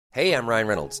Hey, I'm Ryan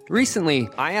Reynolds. Recently,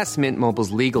 I asked Mint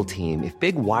Mobile's legal team if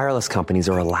big wireless companies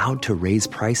are allowed to raise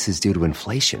prices due to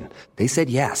inflation. They said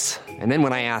yes. And then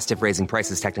when I asked if raising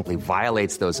prices technically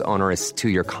violates those onerous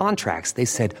two-year contracts, they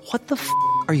said, "What the f***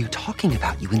 are you talking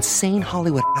about, you insane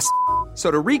Hollywood ass?" So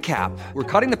to recap, we're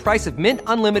cutting the price of Mint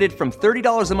Unlimited from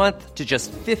 $30 a month to just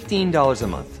 $15 a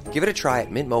month. Give it a try at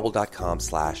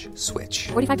mintmobile.com/switch.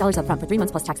 $45 up front for 3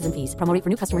 months plus taxes and fees. Promo rate for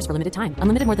new customers for limited time.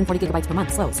 Unlimited more than 40 gigabytes per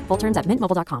month. Slows full terms at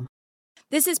mintmobile.com.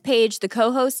 This is Paige, the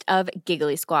co-host of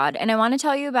Giggly Squad, and I want to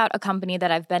tell you about a company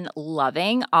that I've been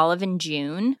loving, Olive &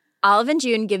 June. Olive &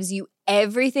 June gives you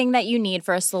everything that you need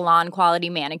for a salon-quality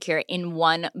manicure in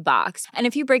one box. And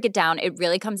if you break it down, it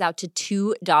really comes out to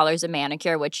 $2 a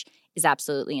manicure, which is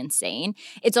absolutely insane.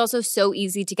 It's also so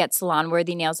easy to get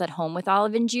salon-worthy nails at home with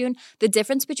Olive & June. The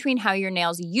difference between how your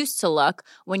nails used to look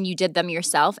when you did them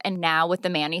yourself and now with the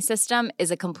Mani system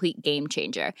is a complete game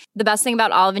changer. The best thing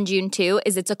about Olive & June, too,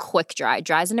 is it's a quick dry.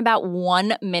 Dries in about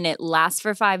 1 minute, lasts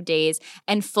for 5 days,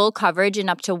 and full coverage in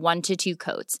up to 1 to 2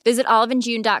 coats. Visit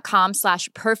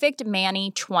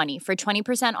oliveandjune.com/perfectmani20 for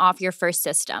 20% off your first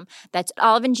system. That's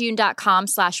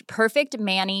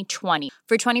oliveandjune.com/perfectmani20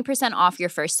 for 20% off your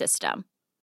first system.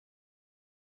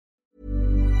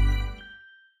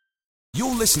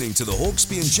 You're listening to the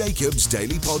Hawksby and Jacobs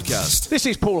Daily Podcast. This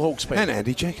is Paul Hawksby. And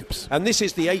Andy Jacobs. And this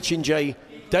is the H&J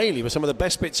Daily with some of the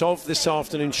best bits of this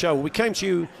afternoon show. We came to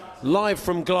you live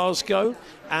from Glasgow,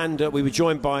 and we were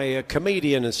joined by a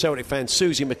comedian and Celtic fan,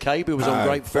 Susie McCabe, who was on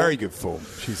great form. Very good form.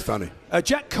 She's funny.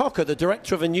 Jack Cocker, the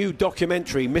director of a new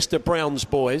documentary, Mr. Brown's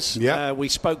Boys. Yeah. We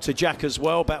spoke to Jack as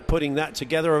well about putting that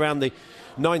together around the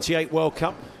 98 World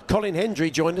Cup. Colin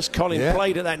Hendry joined us. Colin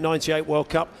played at that 98 World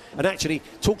Cup and actually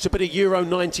talks a bit of Euro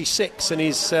 96 and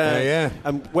his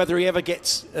and whether he ever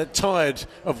gets tired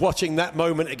of watching that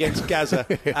moment against Gaza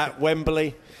at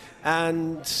Wembley.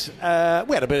 And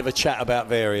we had a bit of a chat about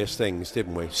various things,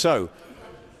 didn't we? So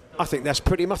I think that's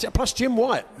pretty much it. Plus Jim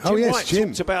White. Jim White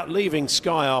talked about leaving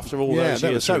Sky after all those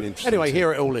years. So really anyway,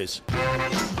 here it all is.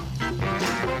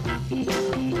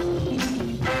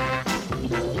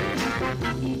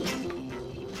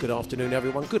 Good afternoon,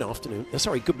 everyone. Good afternoon.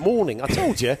 Sorry, good morning. I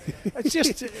told you. It's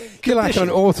just... You're like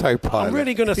on autopilot. I'm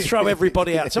really going to throw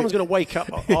everybody out. Someone's going to wake up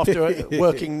after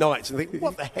working nights and think,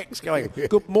 what the heck's going on?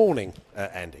 Good morning,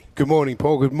 Andy. Good morning,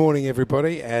 Paul. Good morning,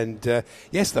 everybody. And,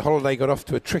 yes, the holiday got off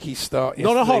to a tricky start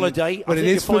yesterday. Not a holiday. But it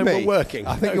is for me. We're working.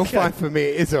 I think you'll find for me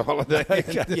it is a holiday.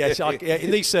 Yes, in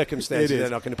these circumstances,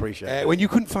 then I can appreciate it. When you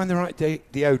couldn't find the right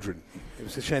deodorant. It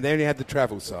was a shame. They only had the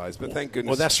travel size, but thank goodness.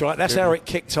 Well, that's right. That's how it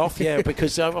kicked off,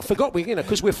 because I forgot,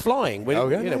 because we're flying. We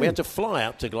had to fly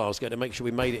out to Glasgow to make sure we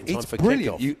made it in time for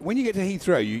brilliant. kick-off. When you get to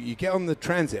Heathrow, you get on the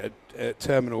transit at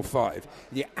Terminal 5,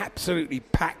 you're absolutely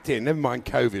packed in, never mind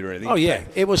COVID or anything. Oh, yeah.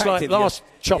 It was like last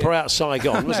chopper out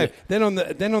Saigon, wasn't it? Then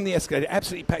on the escalator,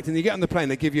 absolutely packed in. You get on the plane,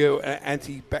 they give you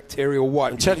antibacterial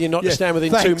wipe. And tell you not to stand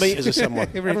within 2 metres of someone.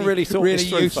 Haven't really thought this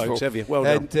through, folks, have you? Well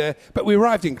done. But we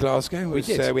arrived in Glasgow. We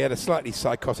had a slightly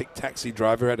psychotic taxi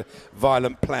driver who had a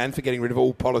violent plan for getting rid of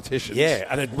all politicians. Yeah,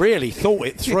 and had really thought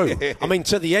it through. I mean,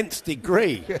 to the nth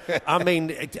degree. I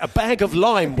mean, a bag of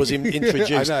lime was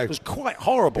introduced. It was quite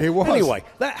horrible. It was. Anyway,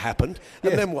 that happened.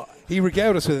 And then what? He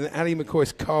regaled us with an Ali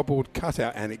McCoy's cardboard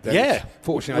cutout anecdote. Yeah.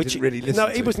 Fortunately, I didn't really listen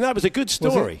to. It was a good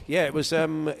story. Yeah, it was.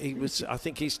 I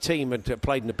think his team had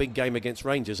played in a big game against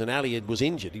Rangers, and Ali was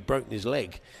injured. He'd broken his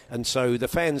leg, and so the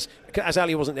fans, as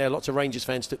Ali wasn't there, lots of Rangers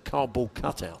fans took cardboard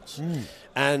cutouts,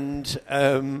 and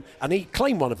he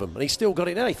claimed one of them, and he still got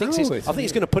it now. I think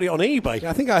he's going to put it on eBay.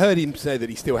 Yeah, I think I heard him say that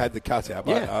he still had the cutout,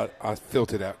 but I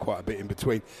filtered out quite a bit in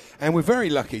between. And we're very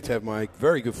lucky to have my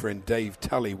very good friend Dave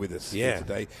Tully with us here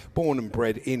today. Born and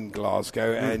bred in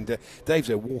Glasgow, and Dave's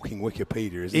a walking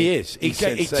Wikipedia, isn't he? He is. He's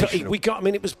sensational.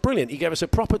 It was brilliant. He gave us a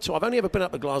proper tour. I've only ever been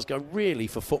up to Glasgow really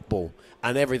for football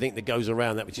and everything that goes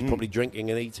around that, which is probably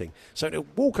drinking and eating. So to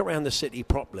walk around the city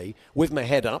properly with my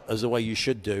head up, as the way you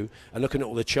should do, and looking at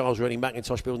all the Charles Reading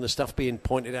Mackintosh building, the stuff being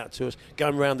pointed out to us,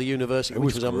 going around the university,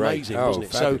 which was amazing, wasn't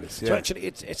it? Fabulous, so actually,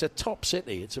 it's a top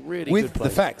city. It's a really good place. With the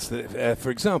facts that,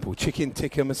 for example, chicken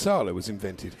tikka masala was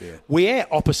invented here. We're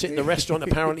opposite the restaurant,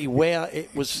 apparently, where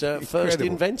it was first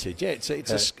invented. Yeah,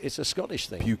 it's a Scottish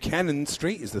thing. Buchanan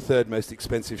Street is the third most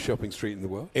expensive shopping street in the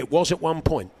world. It was at one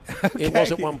point. Okay. It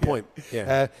was at one point.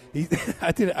 Yeah.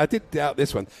 I did doubt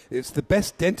this one. It's the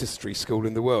best dentistry school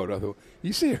in the world. I thought,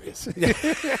 you serious?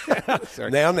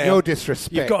 Sorry. Now. No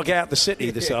disrespect. You've got to get out the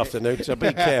city this afternoon, so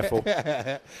be careful.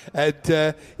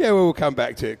 And, we'll come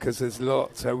back to it because there's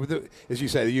lots. As you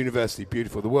say, the university,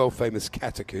 beautiful. The world-famous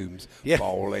catacombs. Yeah.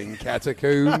 Bowling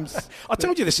catacombs. I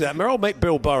told you this. My old mate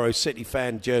Bill Burrows, City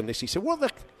fan journalist, he said, what the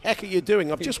heck are you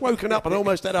doing? I've just woken up and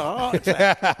almost had a heart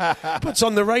attack. Puts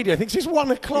on the radio, thinks it's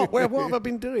 1 o'clock. What have I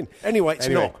been doing? Anyway, it's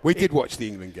not. We did watch the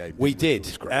England game. We did. It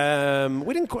was great.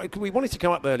 We didn't quite. We wanted to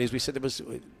come up early, as we said,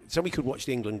 so we could watch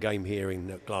the England game here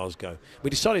in Glasgow. We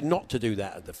decided not to do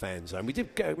that at the fan zone. We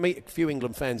did go meet a few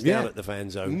England fans down at the fan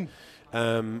zone.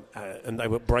 And they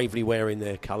were bravely wearing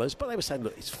their colours, but they were saying,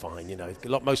 look, it's fine,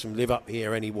 most of them live up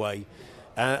here anyway.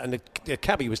 And the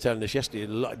cabbie was telling us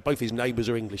yesterday, both his neighbours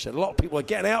are English. A lot of people are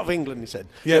getting out of England, he said.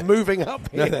 They're moving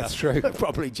up here. No, that's true.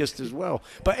 Probably just as well.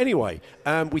 But anyway,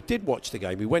 we did watch the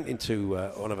game. We went into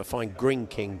one of the fine Green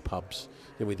King pubs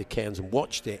with the Cairns and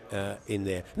watched it in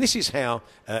there. And this is how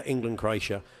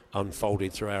England-Croatia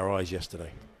unfolded through our eyes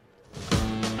yesterday.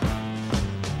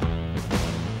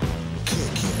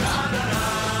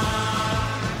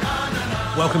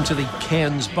 Welcome to the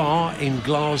Cairns Bar in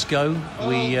Glasgow.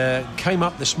 We came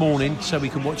up this morning so we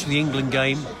could watch the England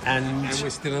game, and we're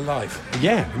still alive.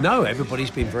 Yeah, no, everybody's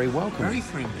been very welcome. Very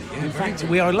friendly. Yeah, in fact,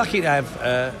 we are lucky to have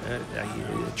a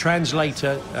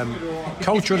translator,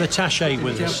 cultural attaché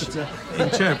with us,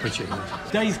 interpreting.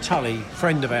 Dave Tully,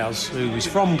 friend of ours, who is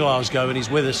from Glasgow and is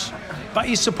with us, but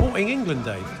he's supporting England,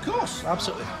 Dave. Of course,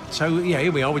 absolutely. So, yeah,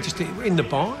 here we are. We're just in the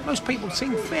bar. Most people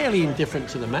seem fairly indifferent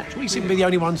to the match. We seem to be the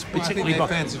only ones particularly... Well, I think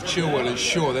they're fans of Chilwell and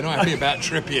Shaw. They're not happy about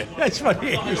Trippier. That's what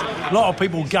it is. A lot of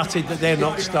people gutted that they're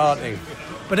not starting.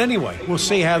 But anyway, we'll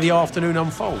see how the afternoon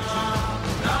unfolds.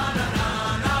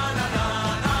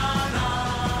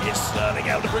 It's Sterling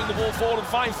out to bring the ball forward and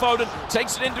find Foden.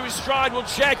 Takes it into his stride, will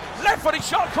check. Left-footed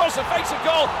shot across the face of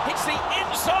goal. Hits the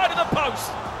inside of the post.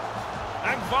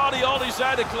 And Vardiol is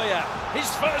out to clear. His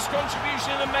first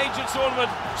contribution in a major tournament,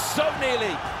 so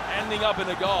nearly ending up in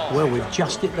a goal. Well, we've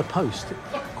just hit the post.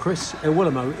 Chris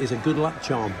Iwelumo is a good luck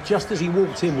charm. Just as he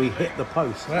walked in, we hit the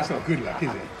post. Well, that's not good luck,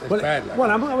 is it? That's bad luck. Well,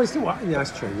 yeah,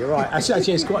 that's true. You're right.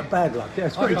 Actually, it's quite bad luck. Yeah,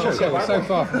 it's pretty true. We're so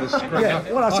far from the scrum. Yeah,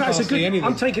 well, it's a good.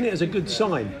 I'm taking it as a good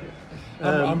sign.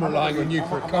 I'm relying on you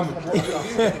for a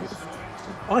commentary.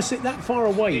 I sit that far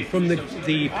away from the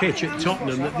pitch at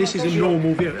Tottenham that this is a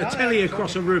normal view. A telly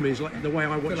across a room is like the way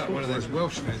I watch football. One of those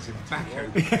Welsh fans in Baku.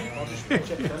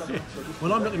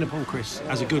 Well, I'm looking upon Chris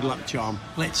as a good luck charm.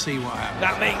 Let's see what happens.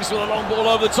 That Meeks with a long ball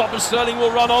over the top, and Sterling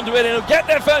will run onto it and he'll get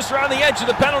there first around the edge of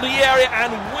the penalty area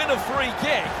and win a free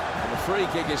kick. And the free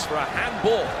kick is for a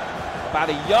handball about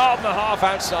 1.5 yards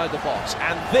outside the box.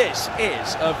 And this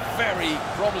is a very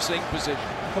promising position.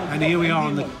 And here we are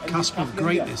on the cusp of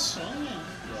greatness.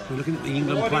 We're looking at the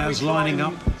England players lining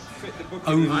up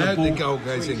over the ball. I hope the goal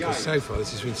goes in, because so far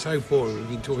this has been so boring. We've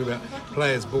been talking about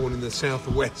players born in the south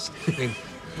or west.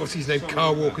 What's his name?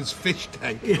 Carl Walker's fish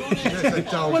tank.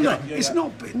 Well, look, it's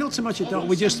not so much a dull.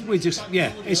 We're just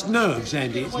it's nerves,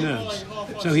 Andy. It's nerves.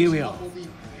 So here we are.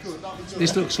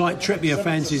 This looks like Trippier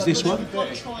fancies this one.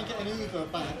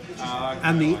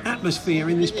 And the atmosphere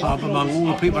in this pub among all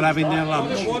the people having their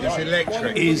lunch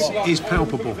is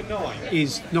palpable,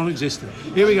 is non-existent.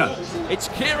 Here we go. It's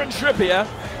Kieran Trippier,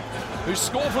 who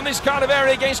scored from this kind of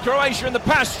area against Croatia in the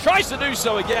past, tries to do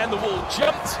so again. The wall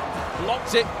jumped,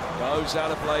 blocked it, goes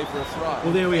out of play for a throw.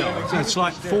 Well, there we are. So it's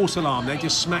like false alarm. They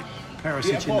just smacked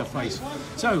Perisic in the face.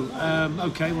 So,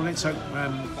 OK, well, let's hope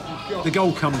the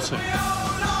goal comes soon.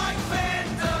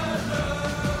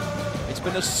 It's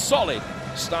been a solid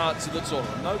start to the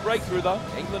tournament. No breakthrough though.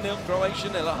 England 0, Croatia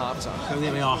 0 at half-time. So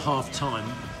there we are, half-time.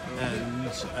 And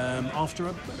after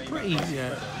a pretty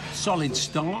solid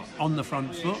start on the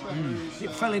front foot,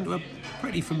 it fell into a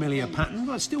pretty familiar pattern,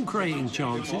 but still creating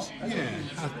chances. Yeah,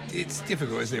 it's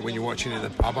difficult, isn't it, when you're watching in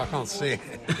the pub? I can't see it.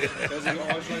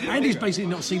 Andy's basically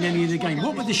not seen any of the game.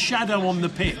 What with the shadow on the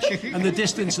pitch and the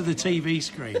distance of the TV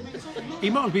screen,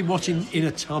 he might have been watching in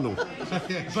a tunnel.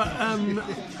 But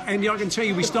Andy, I can tell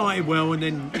you we started well, and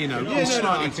then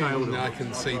slightly tailed off. I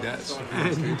can see that.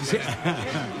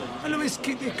 And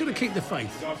they've got to keep the faith.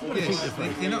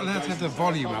 They're not allowed to have the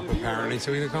volume up apparently,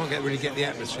 so we can't really get the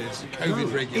atmosphere. It's a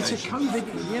COVID regulation. It's a COVID.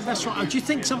 Yeah, that's right. Do you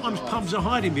think sometimes pubs are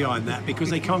hiding behind that because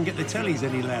they can't get the tellies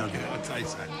any louder? Yeah, I'd say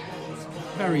so.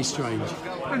 Very strange.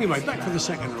 Anyway, back for the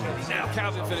second round. Now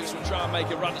Calvin Phillips will try and make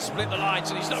a run to split the lines,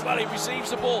 and he's not well. He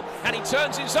receives the ball and he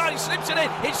turns inside. He slips it in.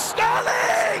 It's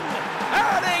Sterling,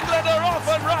 and England are off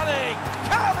and running.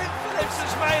 Calvin Phillips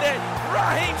has made it.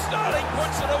 Raheem Sterling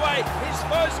puts it away. His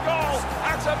first goal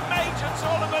at a major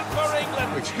tournament for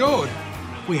England. We scored.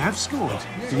 We have scored.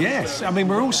 Yes. I mean,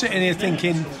 we're all sitting here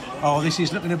thinking, oh, this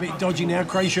is looking a bit dodgy now.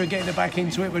 Croatia are getting back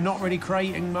into it. We're not really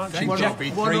creating much. They will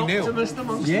be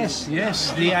 3-0.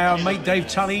 Yes. Our mate Dave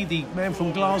Tully, the man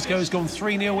from Glasgow, has gone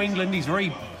 3-0 England. He's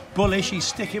very bullish. He's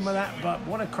sticking with that. But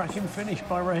what a cracking finish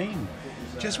by Raheem.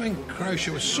 Just when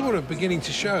Croatia was sort of beginning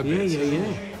to show a bit.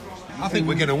 Yeah. I think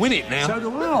we're going to win it now. So do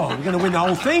I. We're going to win the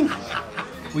whole thing.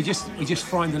 We just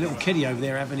frightened the little kiddie over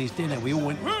there having his dinner. We all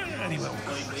went, and he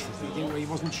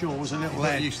wasn't sure, was a little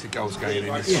lad. Not used to goals going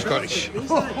in. It's Scottish.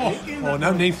 Oh,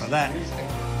 no need for that.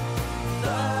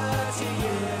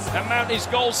 And Mount is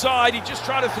goal side. He just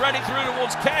tried to thread it through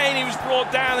towards Kane. He was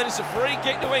brought down, and it's a free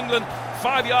kick to England,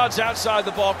 5 yards outside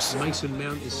the box. Mason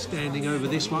Mount is standing over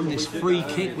this one, this free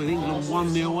kick with England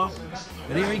 1-0 up.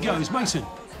 And here he goes, Mason.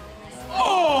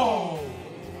 Oh!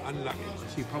 Unlucky.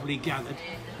 As you probably gathered,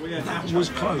 that was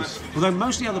close. Although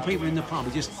most of the other people in the pub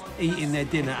are just eating their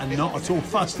dinner and not at all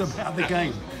fussed about the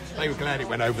game. They were glad it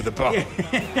went over the bar.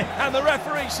 And the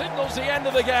referee signals the end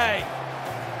of the game.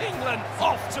 England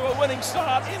off to a winning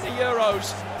start in the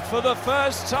Euros for the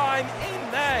first time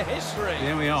in their history.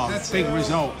 There we are. That's big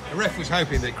result. The ref was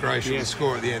hoping that Croatia would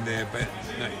score at the end there, but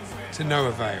no, to no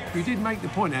avail. You did make the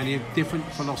point, Andy, of different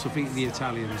philosophy to the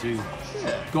Italians who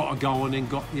got a goal and then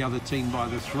got the other team by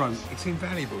the throat. It's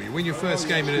invaluable. You win your first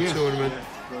game in a tournament,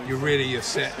 you're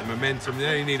set, the momentum. They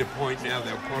only need a point now,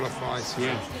 they'll qualify. So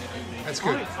that's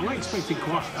good. I expected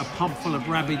quite a pub full of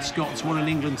rabid Scots wanting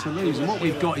England to lose, and what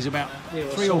we've got is about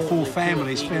 3 or 4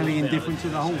 families fairly indifferent to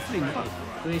the whole thing. Not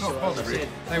bothered.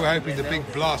 They were hoping the big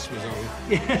blast was on.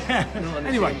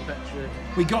 Anyway,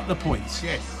 we got the points.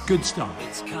 Yes. Good start.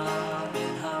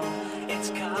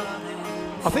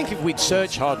 I think if we'd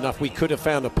searched hard enough, we could have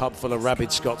found a pub full of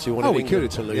rabid Scots who wanted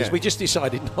England to lose. Yeah. We just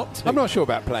decided not to. I'm not sure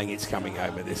about playing It's Coming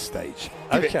Home at this stage.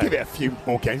 Give it a few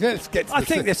more games. Let's get to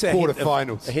the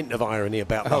quarter-finals. A hint of irony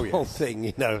about the whole thing.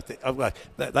 You know,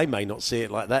 they may not see it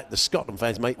like that. The Scotland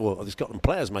fans the Scotland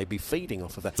players may be feeding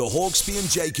off of that. The Hawksbee and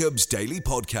Jacobs Daily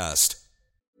Podcast.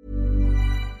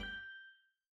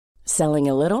 Selling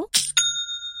a little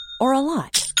or a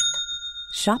lot?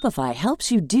 Shopify helps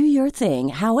you do your thing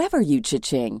however you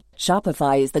cha-ching.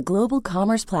 Shopify is the global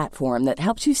commerce platform that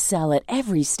helps you sell at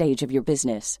every stage of your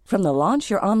business. From the launch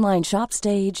your online shop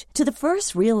stage to the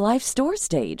first real-life store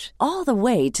stage, all the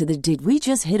way to the did we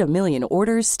just hit a million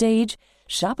orders stage.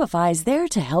 Shopify is there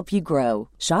to help you grow.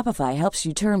 Shopify helps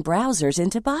you turn browsers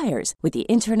into buyers with the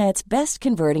internet's best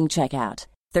converting checkout.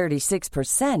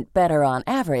 36% better on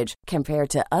average compared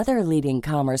to other leading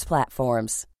commerce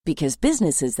platforms. Because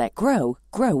businesses that grow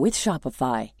with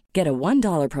Shopify. Get a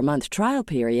 $1 per month trial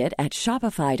period at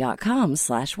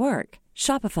shopify.com/work.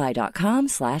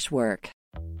 Shopify.com/work.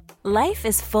 Life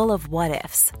is full of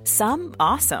what-ifs. Some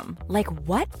awesome, like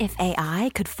what if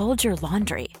AI could fold your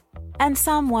laundry? And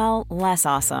some, well, less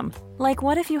awesome, like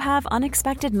what if you have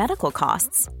unexpected medical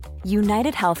costs?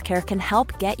 United Healthcare can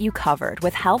help get you covered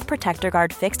with Health Protector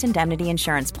Guard fixed indemnity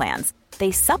insurance plans.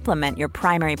 They supplement your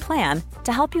primary plan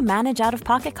to help you manage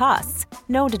out-of-pocket costs.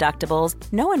 No deductibles,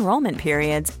 no enrollment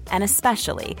periods, and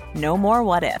especially no more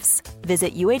what-ifs.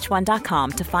 Visit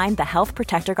uh1.com to find the Health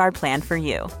Protector Guard plan for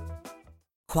you.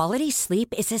 Quality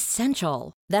sleep is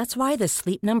essential. That's why the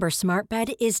Sleep Number Smart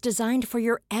Bed is designed for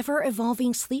your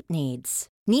ever-evolving sleep needs.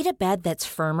 Need a bed that's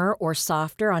firmer or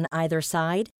softer on either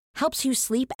side? Helps you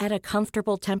sleep at a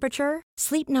comfortable temperature?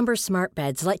 Sleep Number Smart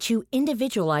Beds let you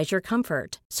individualize your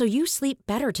comfort, so you sleep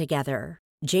better together.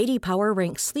 J.D. Power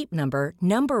ranks Sleep Number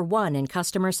number 1 in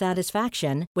customer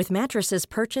satisfaction with mattresses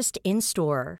purchased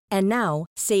in-store. And now,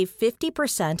 save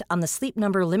 50% on the Sleep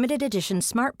Number Limited Edition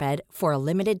Smart Bed for a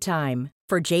limited time.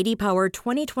 For J.D. Power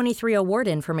 2023 award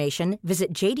information,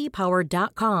 visit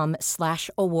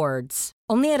jdpower.com/awards.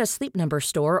 Only at a Sleep Number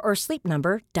store or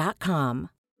sleepnumber.com.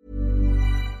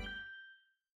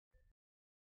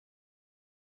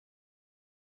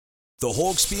 The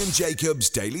Hawksbee and Jacobs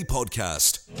Daily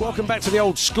Podcast. Welcome back to the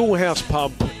old Schoolhouse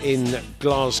pub in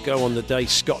Glasgow on the day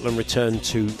Scotland returned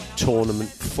to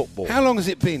tournament football. How long has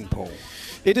it been, Paul?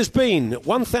 It has been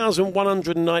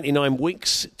 1,199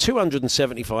 weeks,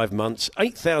 275 months,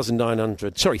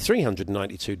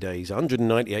 392 days,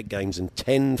 198 games and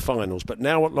 10 finals. But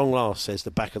now at long last, says the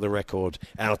back of the record,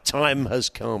 our time has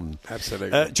come.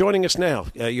 Absolutely. Joining us now,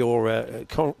 part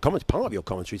of your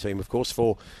commentary team, of course,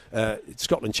 for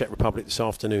Scotland, Czech Republic this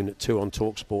afternoon at 2 on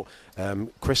TalkSport.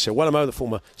 Chris Wellamo, the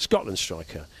former Scotland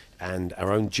striker, and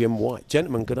our own Jim White.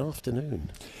 Gentlemen, good afternoon.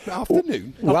 Good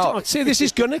afternoon. Well, see, this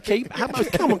is going to keep...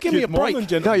 Come on, give me a break.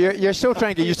 No, you're still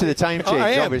trying to get used to the time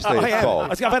change, obviously, Paul.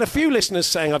 I've had a few listeners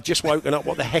saying I've just woken up.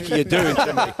 What the heck are you doing to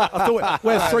me? I thought,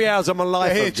 we're 3 hours of my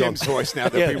life. I hear Jim's voice now.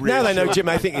 Now they know, Jim,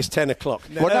 I think it's 10 o'clock.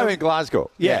 We're now in Glasgow.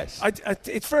 Yes.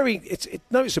 It's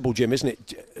noticeable, Jim, isn't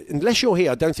it? Unless you're here,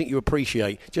 I don't think you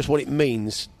appreciate just what it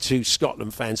means to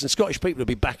Scotland fans and Scottish people to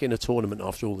be back in a tournament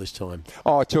after all this time.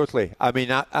 Oh, totally. I mean,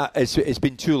 it's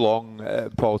been too long,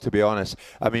 Paul, to be honest.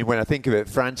 I mean, when I think of it,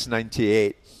 France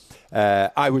 98,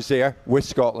 I was there with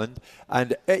Scotland.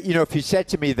 And, if you said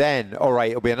to me then, all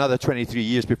right, it'll be another 23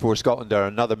 years before Scotland are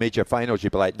another major finals,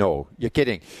 you'd be like, no, you're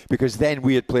kidding. Because then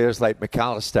we had players like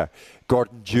McAllister,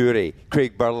 Gordon Durie,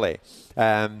 Craig Burley.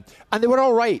 And they were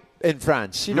all right in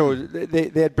France.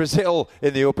 They had Brazil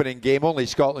in the opening game. Only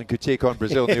Scotland could take on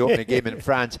Brazil in the opening game in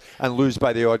France and lose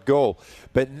by the odd goal.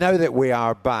 But now that we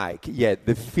are back,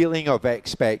 the feeling of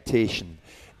expectation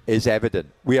is evident.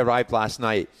 We arrived last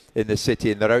night in the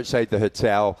city and they're outside the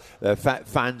hotel,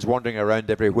 fans wandering around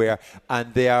everywhere,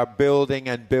 and they are building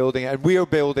and building, and we're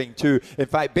building too. In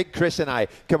fact, Big Chris and I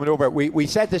coming over, we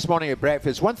said this morning at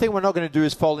breakfast, one thing we're not going to do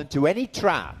is fall into any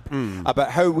trap about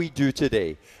how we do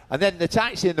today. And then the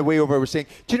taxi on the way over was saying,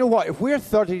 do you know what, if we're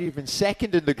third or even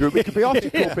second in the group, we could be off to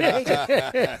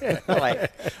Copenhagen.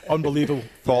 Unbelievable.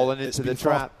 Falling into the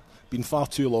trap. Been far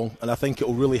too long, and I think it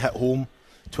will really hit home.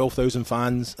 12,000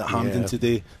 fans at Hampden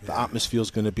today. The atmosphere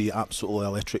is going to be absolutely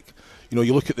electric.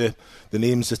 You look at the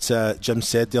names that Jim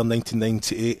said there in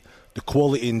 1998, the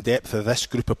quality and depth of this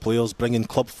group of players, bringing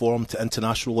club form to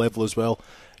international level as well.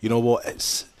 You know what?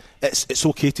 It's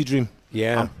okay to dream.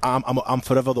 Yeah, I'm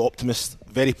forever the optimist,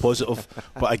 very positive.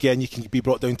 But again, you can be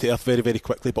brought down to earth very, very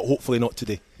quickly. But hopefully not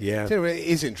today. Yeah, it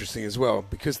is interesting as well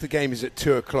because the game is at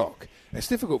 2:00. It's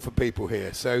difficult for people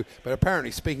here. But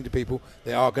apparently, speaking to people,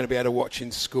 they are going to be able to watch in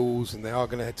schools and they are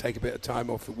going to take a bit of time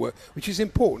off at work, which is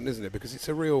important, isn't it? Because it's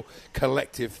a real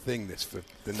collective thing, this, for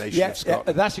the nation of Scotland.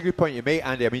 Yeah, that's a good point you make,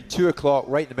 Andy. I mean, 2:00,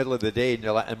 right in the middle of the day, and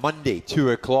you're like, and Monday,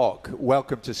 2:00,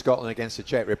 welcome to Scotland against the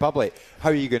Czech Republic.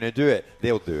 How are you going to do it?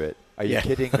 They'll do it. Are you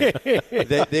kidding me?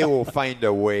 They will find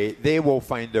a way. They will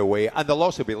find a way. And they'll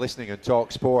also be listening on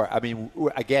Talk Sport. I mean,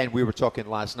 again, we were talking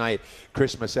last night,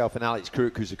 Chris, myself, and Alex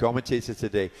Crook, who's the commentator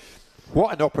today.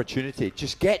 What an opportunity.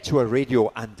 Just get to a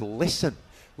radio and listen.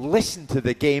 Listen to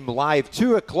the game live.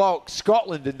 2:00,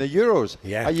 Scotland in the Euros.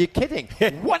 Yeah. Are you kidding?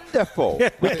 Wonderful.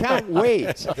 We can't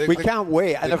wait. We can't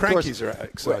wait. And the of course, Crankies are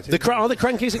excited. Are the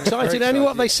Crankies excited, Andy? What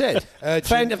have they said?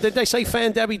 Did they say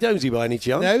Fan Dabby Dozy by any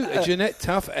chance? No, Jeanette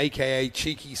Tuff, a.k.a.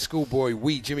 Cheeky Schoolboy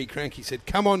Wee Jimmy Cranky, said,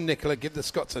 come on, Nicola, give the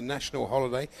Scots a national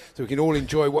holiday so we can all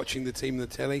enjoy watching the team on the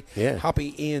telly. Yeah.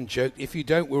 Hubby Ian joked, if you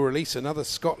don't, we'll release another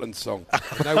Scotland song.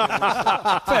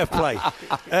 Fair play.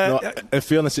 In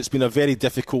fairness, it's been a very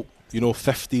difficult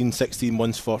 15, 16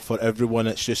 months for everyone.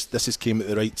 It's just, this has came at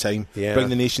the right time. Yeah. Bring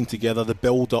the nation together. The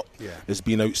build-up has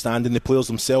been outstanding. The players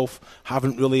themselves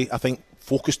haven't really, I think,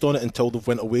 focused on it until they've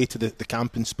went away to the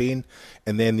camp in Spain,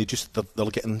 and then they're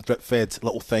getting drip-fed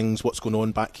little things, what's going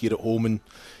on back here at home, and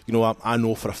I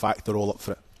know for a fact they're all up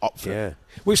for it.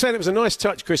 We were saying it was a nice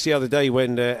touch, Chris, the other day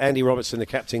when Andy Robertson, the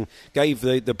captain, gave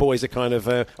the boys a kind of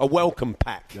a welcome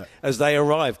pack as they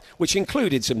arrived, which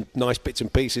included some nice bits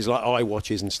and pieces like eye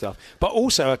watches and stuff, but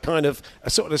also a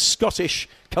sort of Scottish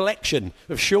collection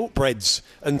of shortbreads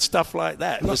and stuff like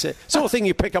that. It was a sort of thing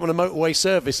you pick up on the motorway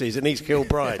services in East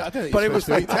Kilbride. But it was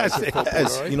fantastic. It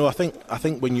is. I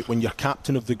think when you're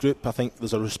captain of the group, I think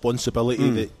there's a responsibility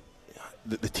that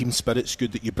the team spirit's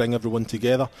good, that you bring everyone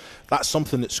together. That's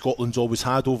something that Scotland's always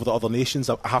had over the other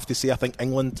nations. I have to say, I think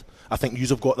England,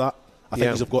 you've got that. I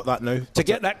think you've got that now. To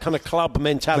get that kind of club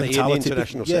mentality in the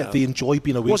international setup. Yeah, they enjoy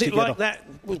being away together. Was it like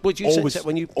that? Would you sense it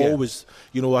when you... Always.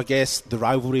 I guess the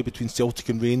rivalry between Celtic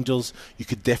and Rangers, you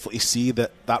could definitely see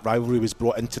that rivalry was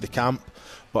brought into the camp.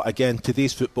 But again,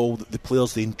 today's football, the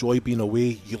players, they enjoy being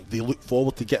away. They look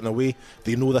forward to getting away.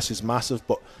 They know this is massive,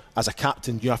 but as a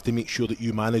captain, you have to make sure that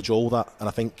you manage all that. And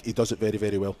I think he does it very,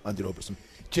 very well, Andy Robertson.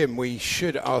 Jim, we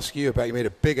should ask you about, you made a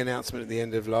big announcement at the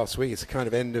end of last week. It's a kind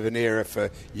of end of an era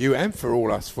for you and for all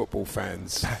us football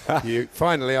fans. You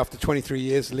finally, after 23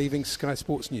 years, leaving Sky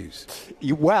Sports News.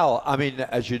 Well, I mean,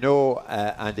 as you know,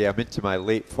 Andy, I'm into my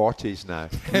late 40s now.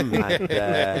 And,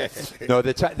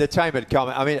 the time had come.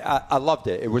 I mean, I loved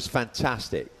it. It was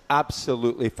fantastic.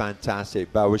 Absolutely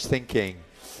fantastic. But I was thinking,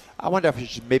 I wonder if I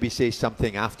should maybe say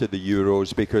something after the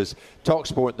Euros, because Talk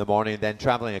Sport in the morning, then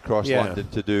travelling across London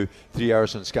to do 3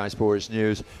 hours on Sky Sports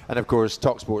News, and of course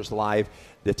Talk Sports Live.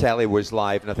 The telly was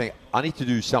live, and I think I need to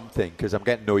do something because I'm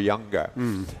getting no younger.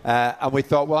 And we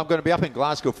thought, well, I'm going to be up in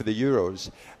Glasgow for the Euros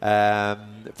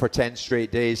for 10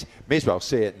 straight days. May as well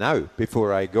say it now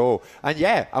before I go. And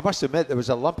yeah, I must admit there was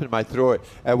a lump in my throat.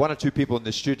 One or two people in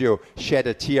the studio shed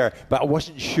a tear, but I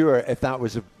wasn't sure if that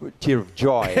was a tear of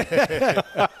joy.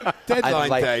 Deadline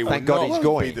day thank God he's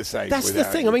going. Be the same. That's the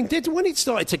thing. I mean, when it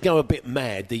started to go a bit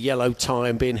mad, the yellow tie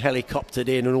and being helicoptered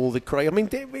in and all the crazy. I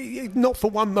mean, not for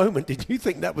one moment did you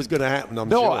think that was going to happen?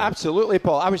 No, absolutely,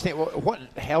 Paul. I was thinking, well, what in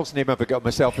hell's name have I got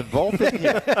myself involved in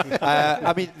here?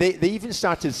 I mean, they even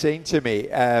started saying to me,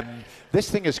 this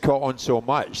thing has caught on so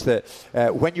much that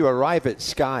when you arrive at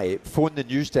Sky, phone the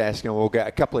news desk and we'll get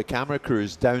a couple of camera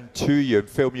crews down to you and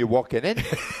film you walking in.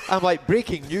 I'm like,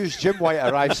 breaking news, Jim White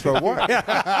arrives for work.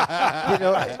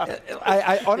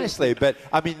 I honestly, but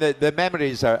I mean, the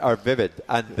memories are vivid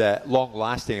and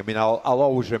long-lasting. I mean, I'll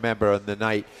always remember on the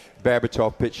night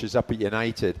Berbatov pitches up at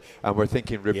United, and we're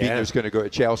thinking Robinho's going to go to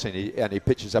Chelsea, and he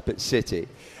pitches up at City.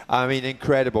 I mean,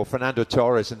 incredible. Fernando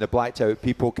Torres in the blacked-out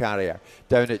people carrier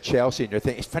down at Chelsea, and you're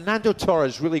thinking, is Fernando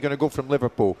Torres really going to go from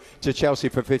Liverpool to Chelsea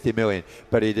for 50 million?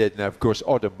 But he did, and of course,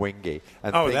 Odom Wingy.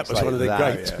 And that was one of the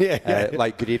greats.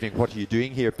 Like, good evening, what are you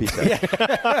doing here, Peter?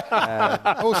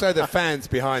 Also, the fans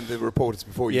behind the reporters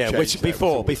before you changed. Which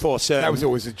before certain... That was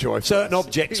always a joy for certain us.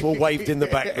 objects were waved in the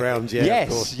background,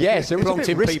 Yes, it was a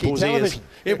bit risky television.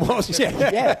 It was,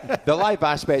 The live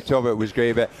aspect of it was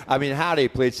great, but I mean, Harry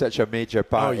played such a major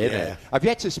part in it. I've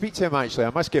yet to speak to him, actually. I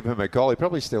must give him a call. He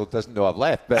probably still doesn't know I've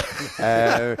left, but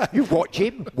you watch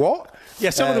him? What?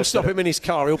 Yeah, someone will stop him in his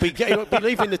car. He'll be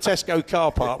leaving the Tesco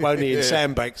car park, won't he, in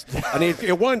Sandbanks, and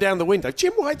he'll wind down the window.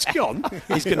 Jim White's gone.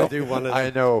 He's going to do one of them.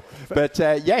 I know. But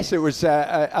yes, it was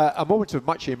a moment of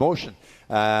much emotion.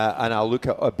 And I'll look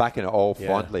back on it all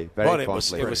fondly, very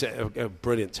fondly. It was a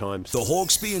brilliant time. The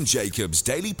Hawksbee and Jacobs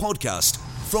Daily Podcast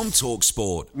from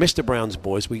TalkSport. Mr. Brown's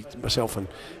Boys, myself and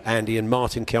Andy and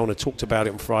Martin Kellner talked about it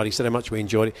on Friday, said how much we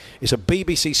enjoyed it. It's a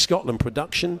BBC Scotland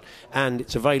production, and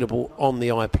it's available on the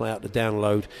iPlayer to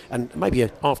download. And maybe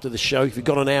after the show, if you've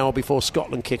got an hour before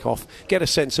Scotland kick off, get a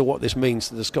sense of what this means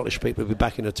to the Scottish people who'll be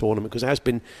back in the tournament, because it has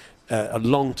been a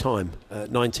long time.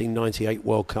 1998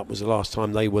 World Cup was the last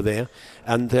time they were there,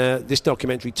 and this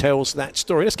documentary tells that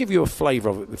story. Let's give you a flavour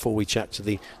of it before we chat to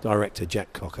the director,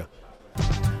 Jack Cocker.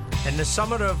 In the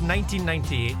summer of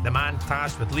 1998, the man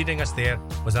tasked with leading us there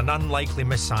was an unlikely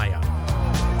messiah.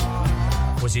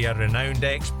 Was he a renowned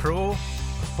ex-pro, a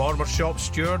former shop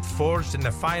steward forged in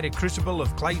the fiery crucible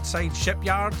of Clydeside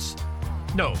shipyards?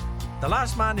 No. The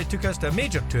last man who took us to a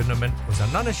major tournament was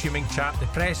an unassuming chap the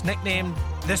press nicknamed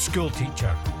the school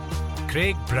teacher,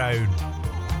 Craig Brown.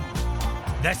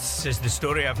 This is the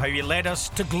story of how he led us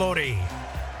to glory.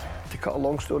 To cut a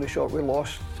long story short, we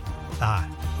lost.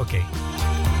 Okay.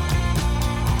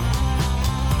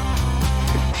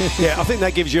 Yeah, I think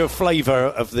that gives you a flavour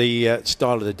of the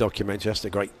style of the documentary. That's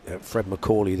the great Fred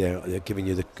Macaulay there giving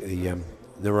you the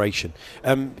narration.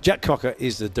 Jack Cocker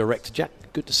is the director. Jack,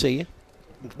 good to see you.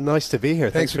 Nice to be here.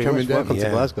 Thanks for coming down. Welcome to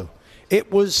Glasgow.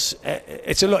 It was.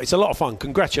 It's a lot of fun.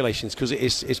 Congratulations, because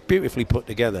it's beautifully put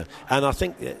together. And I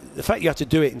think the fact you had to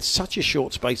do it in such a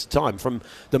short space of time, from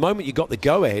the moment you got the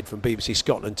go-ahead from BBC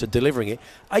Scotland to delivering it,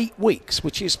 8 weeks,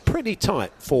 which is pretty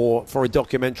tight for a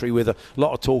documentary with a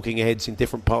lot of talking heads in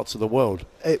different parts of the world.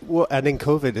 And in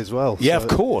COVID as well. Yeah, so,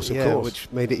 of course.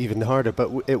 Which made it even harder.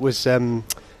 But it was.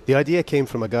 The idea came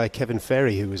from a guy, Kevin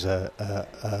Ferry, who was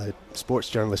a sports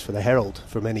journalist for the Herald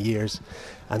for many years,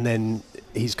 and then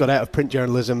he's got out of print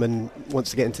journalism and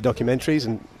wants to get into documentaries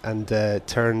and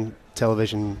turn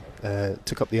television.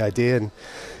 Took up the idea and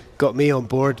got me on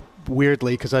board,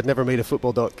 weirdly, because I'd never made a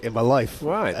football doc in my life.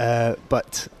 Right.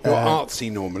 But you're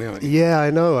artsy normally, aren't you? Yeah,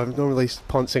 I know. I'm normally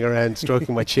pouncing around,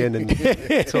 stroking my chin and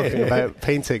talking about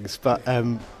paintings. But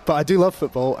I do love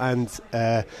football, and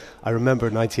I remember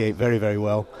 '98 very, very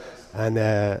well. And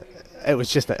it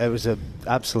was an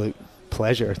absolute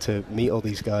pleasure to meet all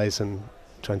these guys and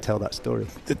try and tell that story.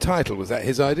 The title, was that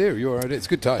his idea or your idea? It's a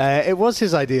good title. It was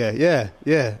his idea,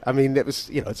 yeah. I mean, it was,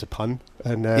 it's a pun,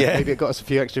 and maybe it got us a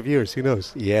few extra viewers, who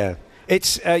knows? Yeah.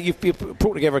 It's you've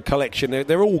brought together a collection.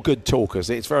 They're all good talkers.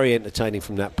 It's very entertaining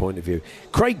from that point of view.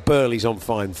 Craig Burley's on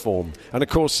fine form, and of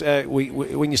course,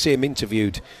 when you see him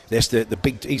interviewed, there's the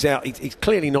big. He's out. He's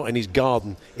clearly not in his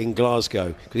garden in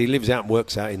Glasgow, because he lives out and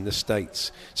works out in the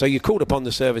States. So you called upon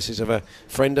the services of a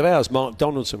friend of ours, Mark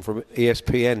Donaldson from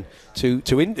ESPN,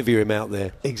 to interview him out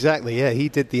there. Exactly. Yeah, he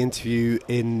did the interview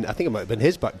in. I think it might have been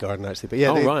his back garden actually, but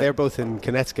yeah, they're both in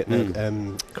Connecticut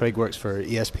now. Craig works for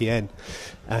ESPN.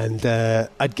 And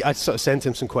I'd sort of sent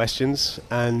him some questions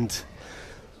and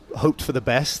hoped for the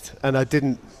best, and I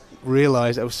didn't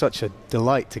realise it was such a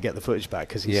delight to get the footage back,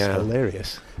 because he's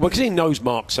hilarious. Well, because he knows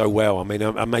Mark so well. I mean,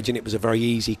 I imagine it was a very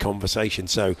easy conversation.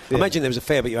 So I imagine there was a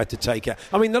fair bit you had to take out.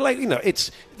 I mean, the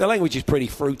language is pretty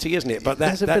fruity, isn't it? But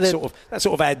that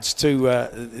sort of adds to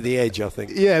the edge, I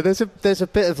think. Yeah, there's a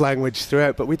bit of language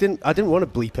throughout, but I didn't want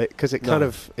to bleep it, because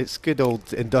it's good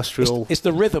old industrial. It's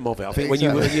the rhythm of it. I think when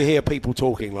you hear people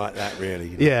talking like that,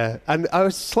 really. Yeah, and I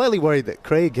was slightly worried that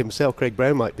Craig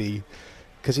Brown might be.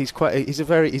 Because he's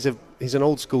a he's an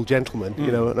old school gentleman,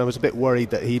 you know, and I was a bit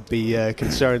worried that he'd be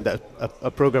concerned that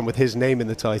a program with his name in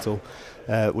the title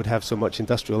would have so much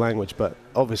industrial language, but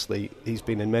obviously he's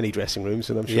been in many dressing rooms,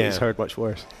 and I'm sure he's heard much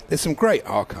worse. There's some great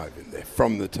archive in there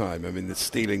from the time. I mean, the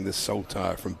stealing the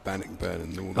Saltire from Bannockburn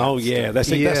and all that. Oh yeah,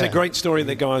 that's a great story.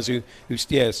 The guys who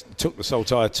took the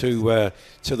Saltire to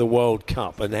the World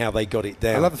Cup and how they got it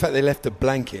down. I love the fact they left a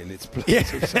blanket in its place.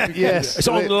 Yes, it's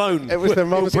on loan. It was their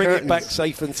mum's bring curtains. it back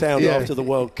safe and sound after the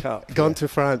World Cup. Gone to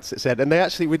France, it said, and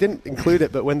we didn't include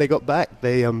it, but when they got back,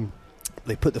 they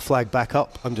put the flag back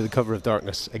up under the cover of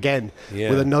darkness again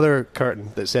with another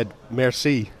curtain that said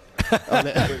 "Merci" on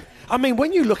it. I mean,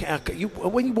 when you look at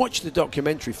when you watch the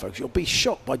documentary, folks, you'll be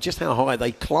shocked by just how high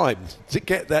they climbed to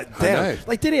get that down.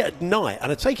 They did it at night,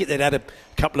 and I take it they'd had a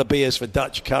couple of beers for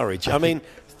Dutch courage. I mean,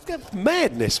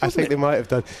 madness. I think they might have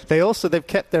done. They've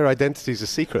kept their identities a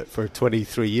secret for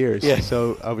 23 years. Yeah.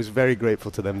 So I was very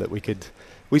grateful to them that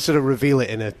we sort of reveal it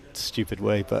in a stupid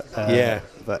way, but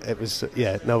but it was we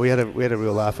had a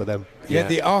real laugh with them. Yeah,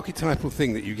 the archetypal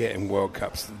thing that you get in World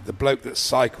Cups, the bloke that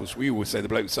cycles, we always say the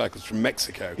bloke that cycles from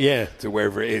Mexico to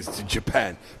wherever it is, to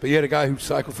Japan. But you had a guy who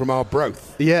cycled from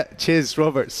Arbroath. Yeah, Chiz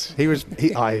Roberts. He was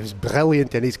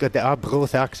brilliant, and he's got the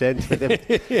Arbroath accent with him.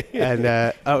 And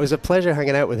it was a pleasure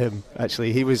hanging out with him,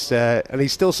 actually. He was, and he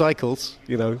still cycles,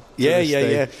 you know.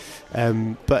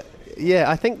 But yeah,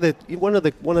 I think that one of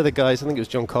the guys, I think it was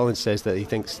John Collins, says that he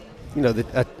thinks, you know,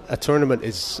 that a tournament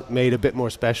is made a bit more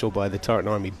special by the Tartan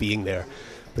Army being there,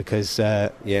 because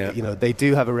you know, they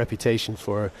do have a reputation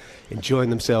for enjoying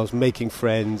themselves, making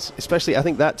friends. Especially, I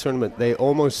think that tournament, they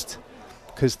almost,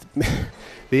 because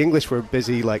the English were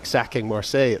busy like sacking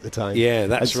Marseille at the time. Yeah,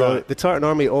 that's so right. The Tartan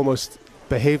Army almost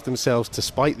behaved themselves to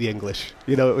spite the English.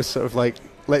 You know, it was sort of like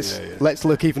let's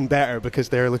look even better because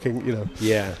they're looking, you know.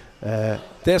 Yeah.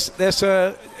 It's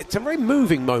a very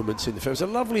moving moments in the film. It's a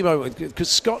lovely moment because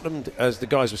Scotland, as the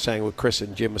guys were saying, with Chris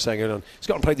and Jim were saying earlier on,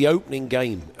 Scotland played the opening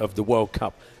game of the World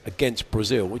Cup against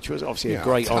Brazil, which was obviously a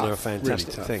great honour, a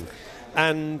fantastic thing.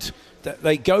 And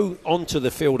they go onto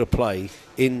the field of play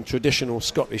in traditional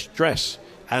Scottish dress,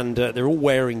 and they're all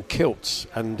wearing kilts.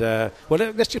 And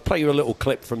let's just play you a little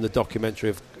clip from the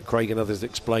documentary of Craig and others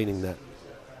explaining that.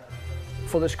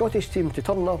 For the Scottish team to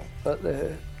turn up at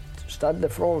the Stade de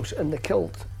France in the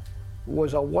kilt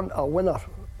was a winner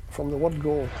from the word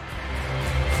go.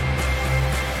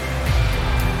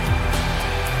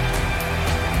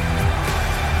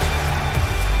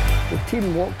 The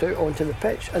team walked out onto the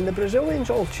pitch and the Brazilians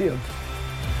all cheered.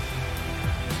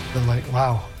 They're like,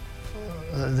 wow.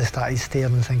 They started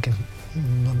staring and thinking,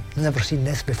 I've never seen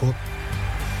this before.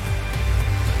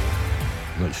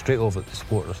 Went straight over at the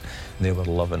supporters and they were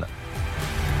loving it.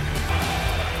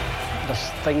 There's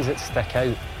things that stick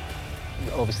out,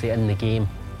 obviously, in the game.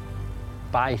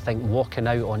 But I think walking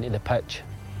out onto the pitch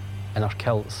in our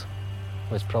kilts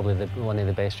was probably one of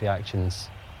the best reactions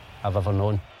I've ever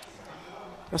known.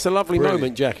 That's a lovely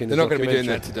moment, Jack. They're not going to be doing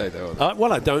that today, though.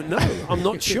 Well, I don't know. I'm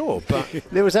not sure. But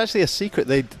there was actually a secret.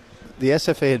 The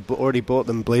SFA had already bought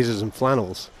them blazers and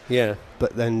flannels. Yeah.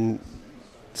 But then,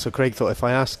 so Craig thought, if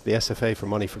I ask the SFA for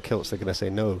money for kilts, they're going to say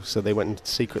no. So they went and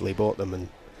secretly bought them and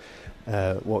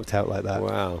walked out like that.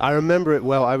 Wow. I remember it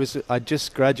well. I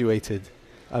just graduated.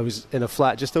 I was in a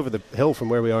flat just over the hill from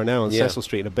where we are now on Cecil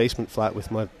Street, in a basement flat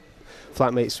with my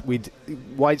flatmates.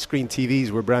 Widescreen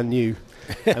TVs were brand new.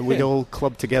 And we'd all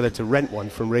clubbed together to rent one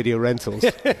from Radio Rentals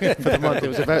for the month. It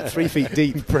was about 3 feet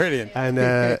deep. Brilliant.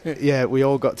 And we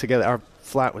all got together. Our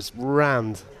flat was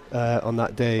rammed on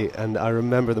that day, and I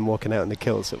remember them walking out in the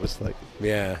kilts. It was like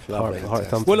lovely. Heart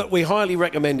thumping. Well, look, we highly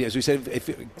recommend it. As we said,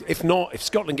 if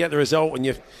Scotland get the result and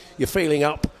you're feeling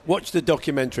up, watch the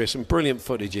documentary. Some brilliant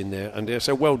footage in there, and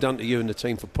so well done to you and the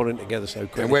team for putting it together so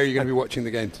quickly. And where are you going to be watching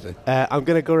the game today? I'm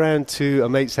going to go around to a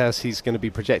mate's house. He's going to be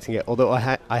projecting it. Although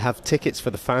I have tickets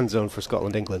for the fan zone for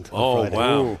Scotland-England. Oh, Friday.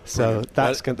 Wow! So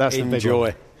that's the big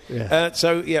one.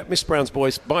 Yeah. Miss Brown's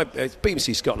Boys, it's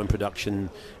BBC Scotland production,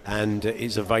 and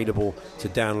is available to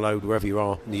download wherever you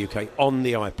are in the UK on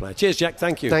the iPlayer. Cheers, Jack.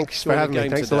 Thank you. Thanks for having me.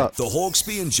 Thanks a lot. The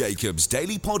Hawksby and Jacobs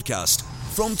Daily Podcast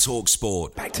from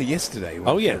TalkSport. Back to yesterday.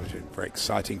 Very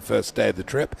exciting first day of the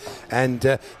trip. And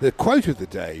the quote of the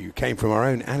day came from our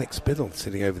own Alex Biddle,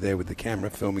 sitting over there with the camera,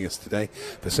 filming us today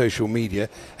for social media,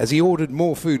 as he ordered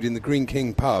more food in the Green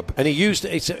King pub. And he used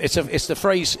it is the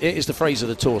phrase of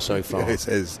the tour so far. It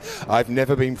says, I've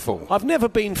never been full. I've never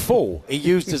been full. He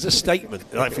used as a statement,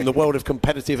 from the world of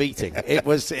competitive eating.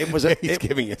 He's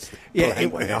giving us.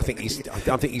 I think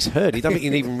he's heard. I don't think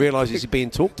he even realises he's being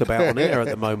talked about on air at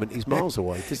the moment. He's miles away.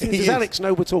 away. Does Alex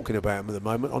know we're talking about him at the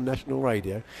moment on national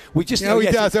radio? We just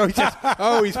he does.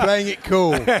 He's playing it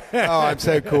cool. I'm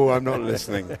so cool. I'm not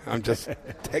listening. I'm just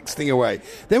texting away.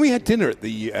 Then we had dinner at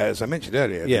the, as I mentioned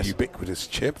earlier, the Ubiquitous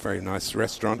Chip, very nice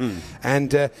restaurant,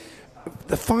 and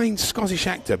the fine Scottish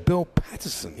actor Bill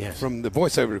Patterson from the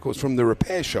voiceover, of course, from The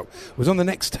Repair Shop, was on the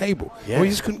next table. Yeah. Well,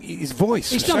 he just couldn't. His voice.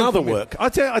 He's done other work. I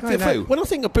know. When I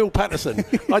think of Bill Patterson,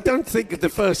 I don't think of the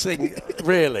first thing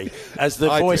really as the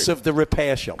voice of The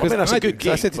Repair Shop. I mean, that's a good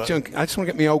gig. I said to John, I just want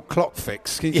to get my old clock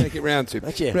fixed. Can you take it round to?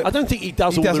 I don't think he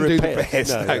does all the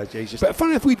repairs. No. But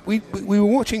funny enough, we were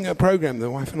watching a program, the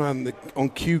wife and I, on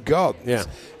Kew Gardens,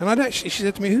 and she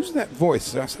said to me, "Who's that voice?"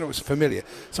 So I said it was familiar.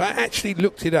 So I actually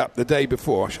looked it up the day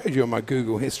before. I showed you on my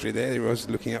Google history there. I was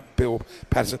looking up Bill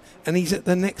Patterson, and he's at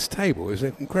the next table. It was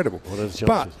incredible.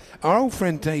 But our old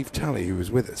friend Dave Tully, who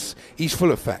was with us, he's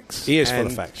full of facts. He is full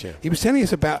of facts, yeah. He was telling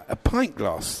us about a pint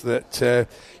glass that, a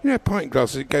pint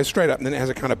glass, it goes straight up and then it has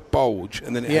a kind of bulge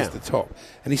and then it has the top.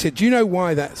 And he said, do you know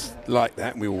why that's like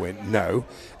that? And we all went, no.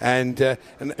 And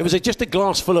it was just a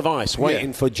glass full of ice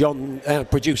waiting for John,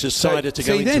 producer Cider, to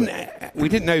go into it. We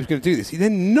didn't know he was going to do this. He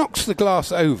then knocks the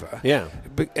glass over. Yeah.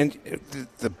 And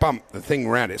the thing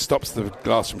around it stops the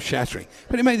glass from shattering.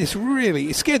 But it made this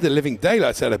it scared the living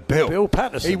daylights out of Bill. Bill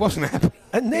Patterson. He wasn't happy.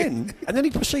 And then he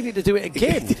proceeded to do it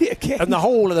again. He did it again. And the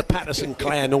whole of the Patterson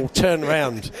clan all turned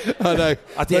round. I know.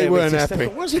 They weren't happy.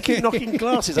 Why does he keep knocking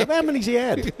glasses over? How many's he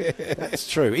had? That's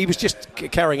true. He was just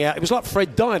carrying out... It was like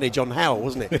Fred Dinage on Howell,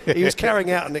 wasn't it? He was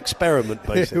carrying out an experiment,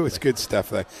 basically. It was good stuff,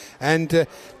 though. And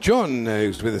John,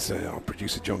 who's with us, our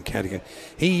producer John Cadigan,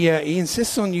 he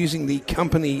insists on using the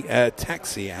company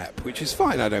taxi app, which is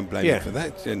fine. I don't blame him for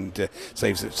that, and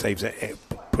saves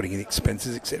putting in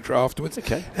expenses, etc. afterwards.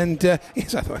 Okay. And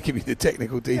yes, I thought I'd give you the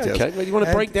technical details. Okay. Well, you want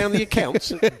to break down the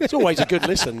accounts? It's always a good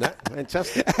listen. That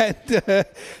fantastic. And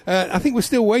I think we're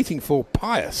still waiting for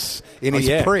Pius in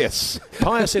his Prius.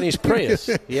 Pius in his Prius.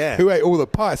 Yeah. Who ate all the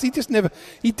Pius? He just never.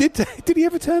 He did. Did he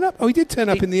ever turn up? Oh, he did turn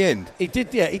up in the end. He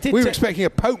did. Yeah, he did. We were expecting a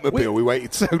Pope-mobile. We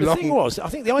waited so long. The thing was, I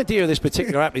think the idea of this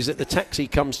particular app is that the taxi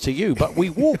comes to you, but we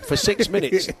walk for 6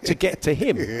 minutes to get to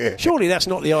him. Yeah. Surely that's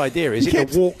not the idea, is it?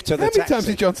 To walk to the taxi. How many times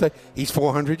did John say he's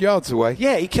 400 yards away?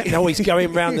 Yeah, he kept always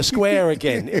going round the square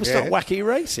again. It was like wacky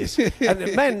races. And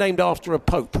a man named after a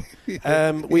pope.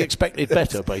 We expected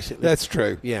better, basically. That's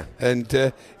true. Yeah. And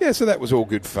so that was all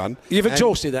good fun. You've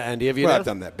exhausted that, Andy, have you? Well, I've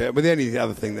done that bit. But the only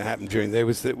other thing that happened during there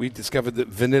was that we discovered that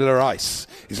Vanilla Ice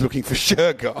is looking for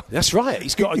Shergar. That's right.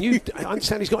 He's got a new. I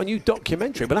understand he's got a new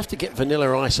documentary. We'll have to get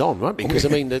Vanilla Ice on, right? Because I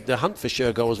mean, the hunt for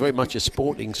Shergar was very much a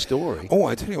sporting story. Oh,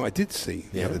 I tell you what, I did see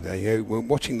the other day. We're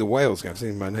watching the Wales game. I've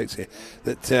seen my notes here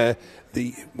that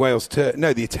the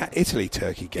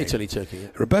Italy-Turkey game. Italy-Turkey. Yeah.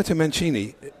 Roberto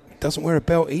Mancini doesn't wear a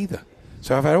belt either.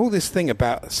 So I've had all this thing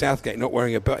about Southgate not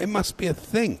wearing a belt. It must be a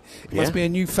thing. It must be a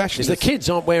new fashion. Because the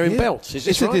kids aren't wearing belts. Is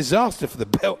this It's a disaster for the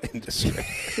belt industry.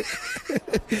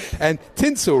 And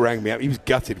Tinsel rang me up. He was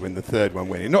gutted when the third one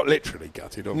went in. Not literally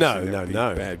gutted, obviously.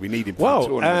 No. Bad. We need him for the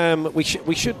tournament.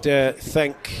 We should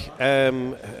thank,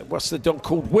 what's the dog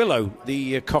called? Willow,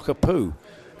 the cockapoo.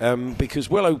 Because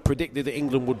Willow predicted that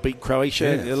England would beat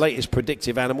Croatia, the latest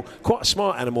predictive animal. Quite a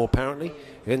smart animal, apparently.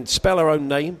 And spell her own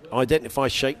name, identify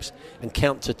shapes, and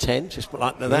count to 10. Just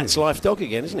like That's Life dog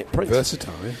again, isn't it? Prince.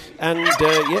 Versatile, yeah. And,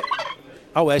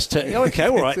 Oh, there's okay,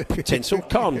 all right, Tinsel,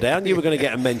 calm down. You were going to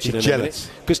get a mention in a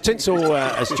minute. Because Tinsel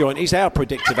has joined. He's our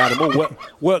predictive animal,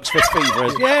 works for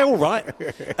Fever. Yeah, all right.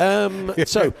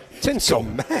 So, Tinsel,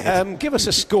 give us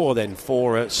a score then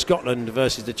for Scotland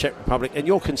versus the Czech Republic and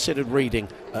your considered reading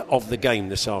of the game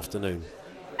this afternoon.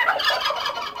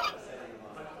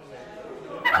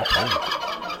 Okay.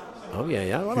 Oh, yeah.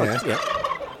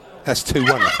 That's 2-1,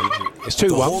 I think. It's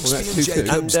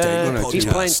 2-1. And he's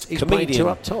playing 2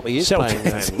 up top. He is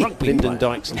playing Lyndon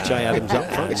Dykes and Jay Adams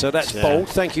up front. So that's bold.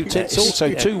 Thank you, Tinsel.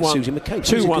 So 2-1.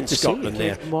 2-1 Scotland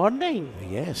there. Good morning.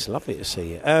 Yes, lovely to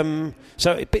see you.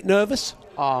 So a bit nervous?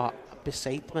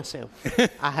 Beside myself.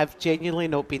 I have genuinely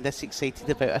not been this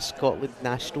excited about a Scotland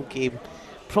national game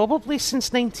probably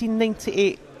since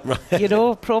 1998.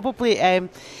 Right. Probably. I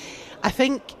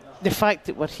think the fact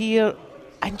that we're here,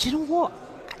 and do you know what?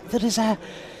 There is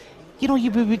we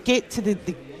would get to the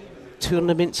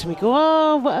tournaments and we go,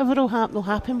 oh, whatever will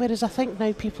happen. Whereas I think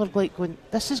now people are like going,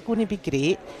 this is going to be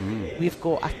great. We've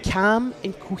got a calm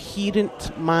and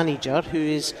coherent manager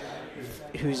who's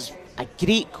a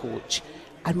great coach,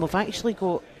 and we've actually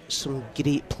got some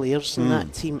great players in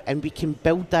that team, and we can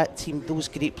build that team, those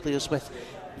great players, with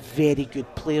very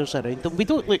good players around them. We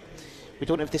don't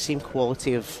have the same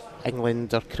quality of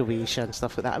England or Croatia and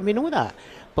stuff like that, and we know that.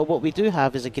 But what we do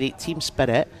have is a great team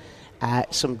spirit,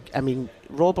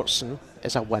 Robertson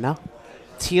is a winner.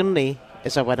 Tierney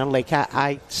is a winner. Like,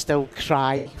 I still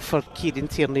cry for Kieran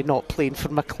Tierney not playing for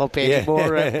my club anymore.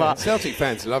 But Celtic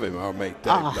fans love him, our mate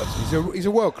Dave loves him. He's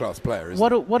a world-class player,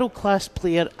 isn't he? World-class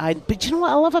player. But you know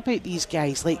what I love about these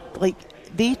guys? Like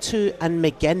they two and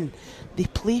McGinn, they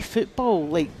play football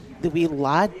like the way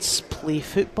lads play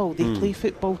football. They play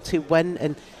football to win,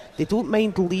 and they don't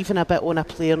mind leaving a bit on a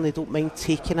player, and they don't mind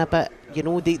taking a bit. You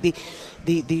know, they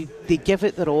give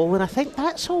it their all, and I think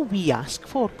that's all we ask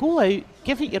for. Go out,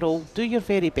 give it your all, do your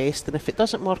very best, and if it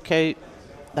doesn't work out,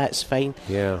 that's fine.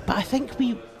 Yeah. But I think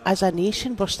we, as a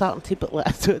nation, we're starting to. But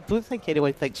I don't think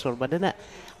anyone thinks we're winning it.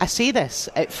 I say this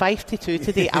at 5-2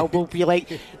 today. I will be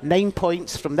like 9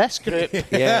 points from this group,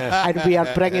 and we are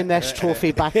bringing this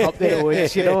trophy back up the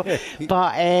roads. You know,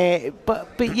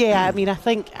 but yeah. I mean, I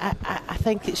think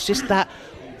it's just that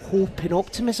hope and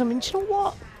optimism. And do you know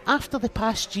what? After the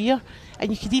past year, and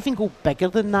you could even go bigger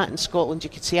than that in Scotland, you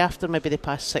could say after maybe the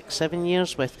past 6-7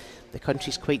 years, with the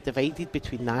country's quite divided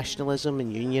between nationalism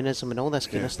and unionism and all this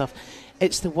kind of stuff,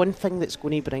 it's the one thing that's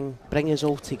going to bring us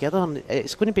all together, and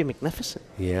it's going to be magnificent.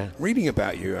 Yeah. Reading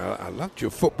about you, I loved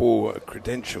your football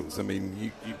credentials. I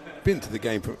mean, you've been into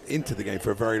the game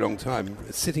for a very long time,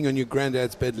 sitting on your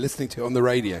granddad's bed listening to it on the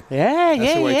radio.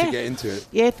 That's the way to get into it.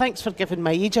 Yeah, thanks for giving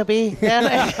my age away.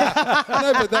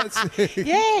 No, but that's...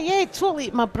 yeah,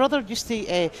 totally. My brother used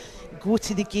to go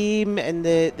to the game in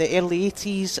the early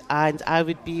 80s, and I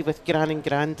would be with Gran and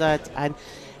Grandad, and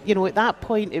you know, at that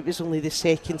point it was only the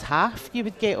second half you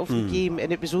would get of the game,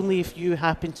 and it was only if you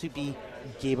happened to be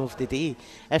game of the day.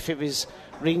 If it was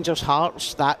Rangers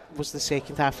Hearts, that was the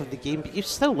second half of the game, but you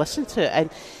still listen to it. And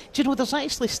do you know, there's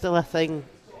actually still a thing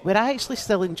where I actually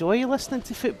still enjoy listening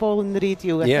to football on the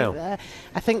radio.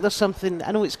 I think there's something,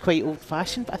 I know it's quite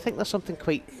old-fashioned, but I think there's something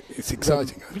quite... It's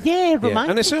exciting. Romantic.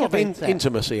 And there's sort of about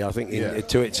intimacy, I think,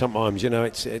 to it sometimes. You know,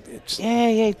 it's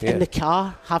in the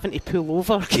car, having to pull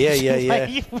over.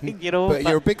 You know, but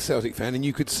you're a big Celtic fan, and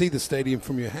you could see the stadium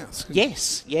from your house.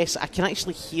 Yes, I can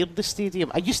actually hear the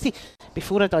stadium. I used to,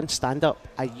 before I done stand-up,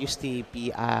 I used to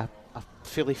be a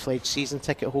fully fledged season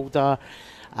ticket holder.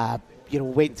 You know,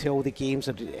 went to all the games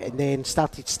and then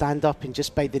started stand-up, and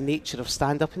just by the nature of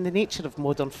stand-up and the nature of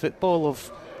modern football, of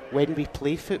when we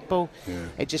play football,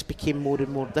 it just became more and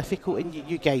more difficult. And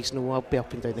you guys know I'll be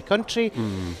up and down the country.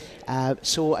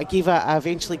 So I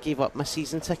eventually gave up my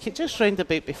season ticket just round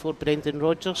about before Brendan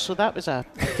Rodgers, so that was a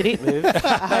great move.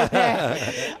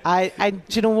 And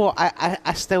do you know what?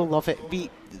 I still love it.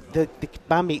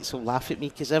 My mates will laugh at me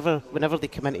because whenever they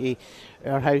come into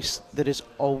our house, there is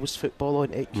always football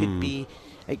on. It could be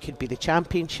the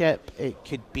Championship, it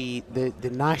could be the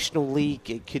National League,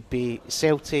 it could be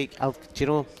Celtic.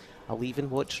 I'll even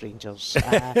watch Rangers.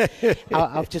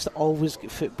 I've just always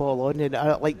got football on, and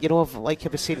like I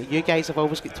was saying to you guys, I've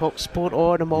always got Talk Sport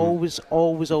on. I'm always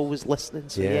listening.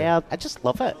 So I just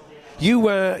love it.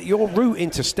 Your route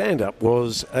into stand-up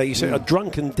was, you said, a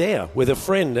drunken dare with a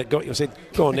friend that got you, said,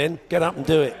 go on then, get up and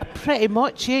do it. Pretty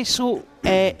much, yeah. So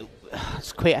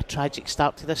it's quite a tragic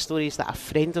start to this story, is that a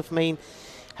friend of mine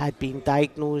had been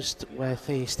diagnosed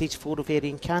with stage 4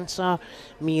 ovarian cancer.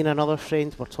 Me and another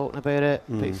friend were talking about it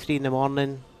about 3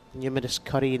 a.m. Numerous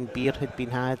curry and beer had been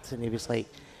had, and he was like,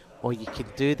 oh, you can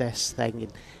do this thing,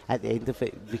 and at the end of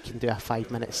it we can do a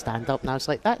 5-minute stand-up. And I was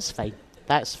like, that's fine.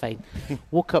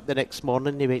 Woke up the next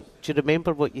morning, he went, do you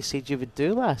remember what you said you would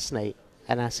do last night?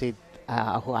 And I said,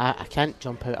 I can't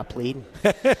jump out a plane.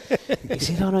 He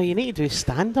said, oh no, you need to do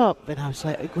stand-up. And I was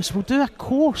like, he goes, we'll do a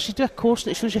course. You do a course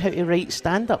and it shows you how to write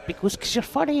stand-up, because you're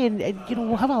funny and you know,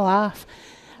 we'll have a laugh.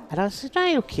 And I said,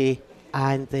 right, okay.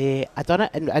 And I done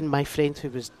it, and my friend who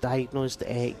was diagnosed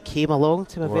came along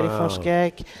to my very first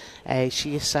gig.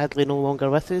 She is sadly no longer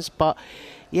with us, but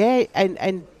yeah,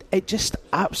 and it just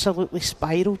absolutely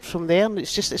spiralled from there, and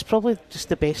it's probably just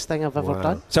the best thing I've ever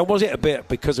done. So was it a bit,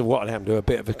 because of what had happened to, a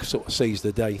bit of a sort of seize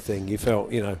the day thing? You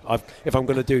felt, you know, if I'm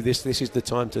going to do this is the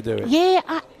time to do it. Yeah,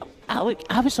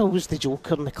 I was always the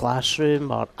joker in the classroom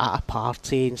or at a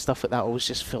party and stuff like that, always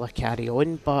just full of carry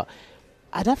on, but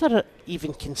I never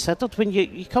even considered, when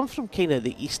you come from kind of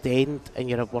the East End and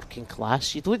you're a working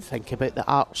class, you don't think about the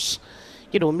arts.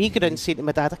 You know, me going and saying to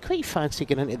my dad, I quite fancy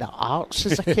getting into the arts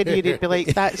as a kid. He'd be like,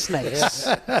 that's nice.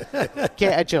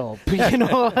 Get a job, you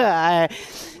know.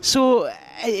 So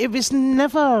it was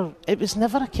never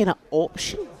a kind of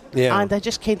option. Yeah. And I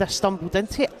just kind of stumbled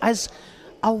into it, as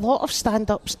a lot of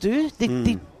stand-ups do.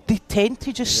 They tend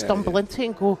to just stumble into it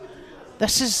and go,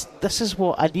 this is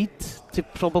what I need to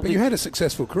probably... But you had a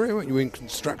successful career, weren't you, in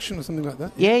construction or something like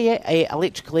that? Yeah.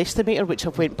 Electrical estimator, which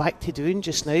I've went back to doing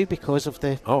just now because of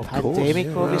the pandemic,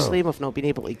 obviously. We've not been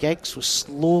able to gig, so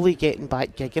slowly getting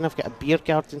back gigging. I've got a beer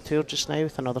garden tour just now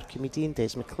with another comedian,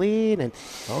 Des McLean, and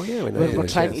we're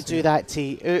trying to do that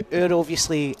to... Our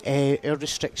obviously, our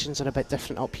restrictions are a bit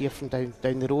different up here from down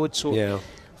the road, so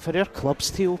for our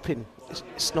clubs to open...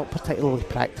 It's not particularly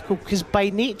practical because by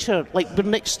nature, like, we're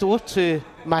next door to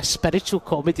my spiritual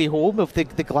comedy home of the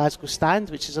Glasgow Stand,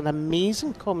 which is an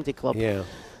amazing comedy club. Yeah.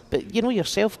 But you know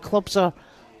yourself, clubs are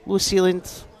low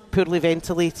ceilinged, poorly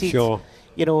ventilated. Sure.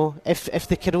 You know, if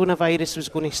the coronavirus was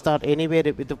going to start anywhere,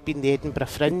 it would have been the Edinburgh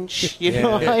Fringe. You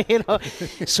know.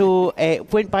 So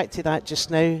went back to that just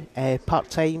now, part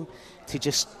time, to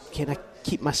just kind of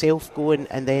keep myself going,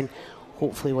 and then.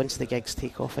 Hopefully, once the gigs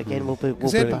take off again, we'll be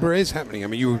Edinburgh is happening. I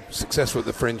mean, you were successful at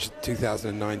the Fringe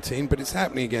 2019, but it's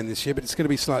happening again this year, but it's going to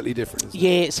be slightly different, isn't it?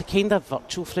 Yeah, it's a kind of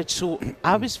virtual Fringe. So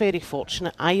I was very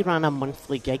fortunate. I ran a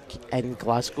monthly gig in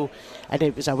Glasgow, and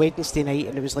it was a Wednesday night,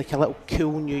 and it was like a little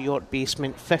cool New York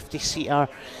basement, 50-seater.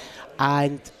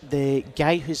 And the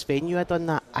guy whose venue had done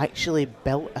that actually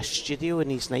built a studio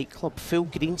in his nightclub, full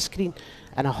green screen,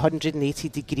 and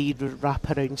 180-degree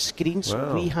wraparound screen.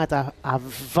 So we had a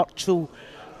virtual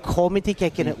comedy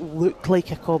gig, and it looked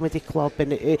like a comedy club,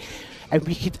 and and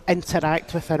we could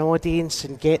interact with an audience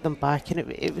and get them back, and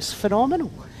it was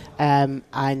phenomenal. And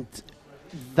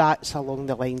that's along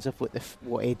the lines of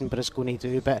what Edinburgh's going to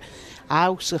do. But I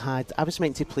was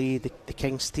meant to play the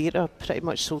King's Theatre, pretty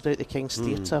much sold out the King's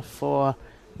Theatre for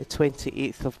the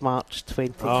 28th of March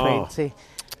 2020.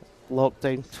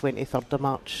 Lockdown 23rd of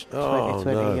March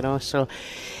 2020, you know. So,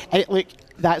 look,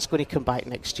 that's going to come back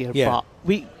next year. But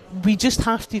we just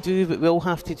have to do what we all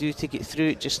have to do to get through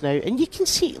it just now. And you can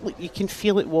see it, look, you can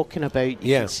feel it walking about.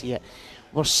 You can see it.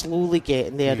 We're slowly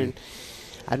getting there, and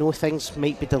I know things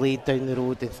might be delayed down the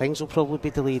road, and things will probably be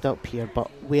delayed up here, but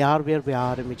we are where we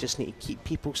are, and we just need to keep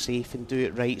people safe and do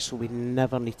it right, so we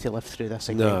never need to live through this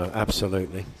again. No,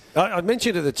 absolutely. I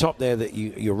mentioned at the top there that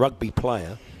you're a rugby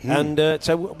player, and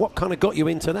so what kind of got you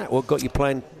into that? What got you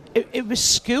playing? It was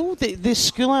school. The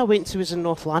school I went to was in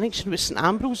North Lanarkshire. It was St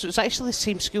Ambrose. It was actually the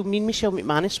same school. Me and Michelle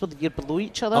McManus were the year below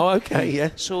each other. Oh, okay, yeah.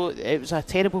 So it was a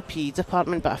terrible PE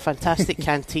department, but a fantastic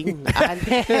canteen. And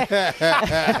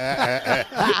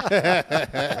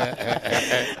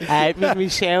me and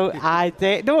Michelle, and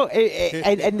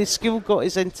the school got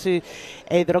us into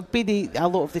the rugby. A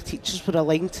lot of the teachers were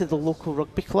aligned to the local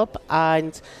rugby club,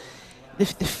 and the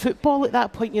football at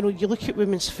that point, you know, you look at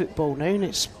women's football now and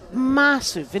it's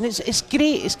massive, and it's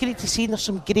great. It's great to see, and there's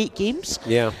some great games.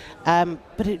 Yeah.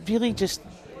 But it really just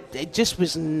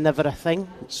was never a thing.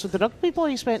 So the rugby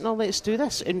boys went, no, let's do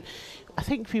this. And I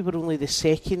think we were only the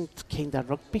second kind of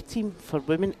rugby team for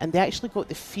women, and they actually got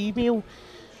the female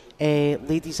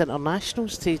ladies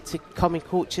internationals to come and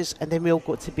coach us, and then we all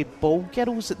got to be ball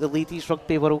girls at the Ladies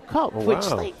Rugby World Cup, which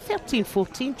like 13,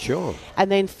 14. Sure.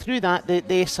 And then through that, the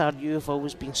SRU have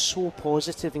always been so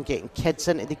positive in getting kids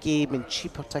into the game and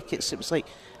cheaper tickets. It was like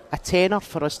a tenner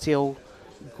for us to all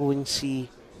go and see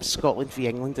Scotland v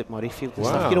England at Murrayfield and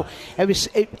stuff. You know,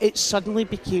 it suddenly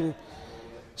became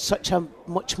such a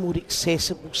much more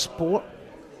accessible sport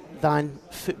than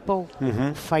football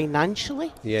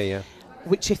financially. Yeah.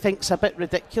 Which you think's a bit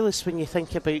ridiculous when you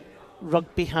think about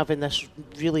rugby having this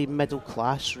really middle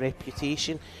class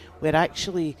reputation, where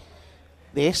actually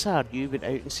the SRU went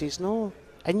out and says, no,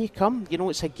 in you come, you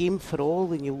know, it's a game for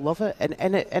all and you'll love it,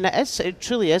 and it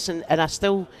truly is, and I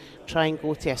still try and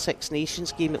go to a Six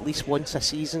Nations game at least once a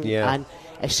season, and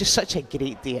it's just such a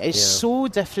great day. It's so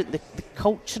different. The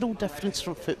cultural difference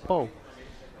from football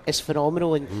is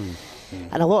phenomenal, and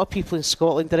a lot of people in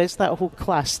Scotland, there is that whole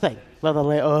class thing where they're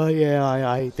like, oh yeah,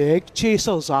 aye, the egg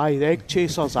chasers,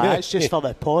 it's just for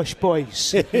the posh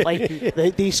boys,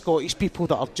 like these Scottish people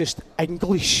that are just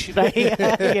English, right?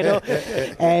 You know.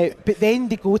 But then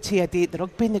they go to a day at the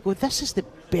rugby and they go, this is the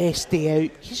best day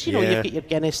out, because you know, you've got your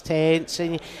Guinness tents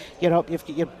and you're up, you've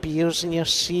got your beers in your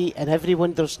seat, and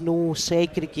everyone, there's no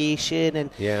segregation, and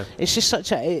it's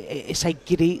just it's a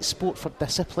great sport for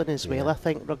discipline as well. I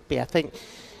think rugby. I think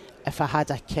if I had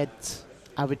a kid,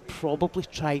 I would probably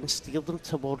try and steer them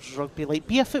towards rugby. Like,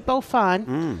 be a football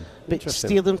fan, but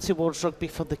steer them towards rugby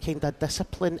for the kind of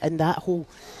discipline and that whole.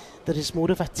 There is more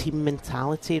of a team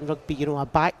mentality in rugby. You know, a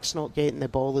back's not getting the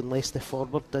ball unless the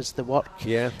forward does the work.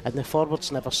 Yeah. And the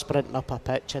forward's never sprinting up a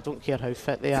pitch. I don't care how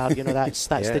fit they are. You know, that's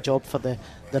the job for the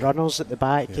runners at the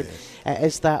back. And it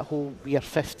is that whole, we are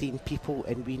 15 people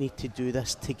and we need to do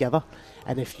this together.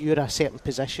 And if you're a certain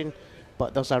position,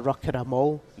 but there's a ruck or a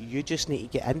maul. You just need to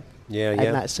get in. Yeah,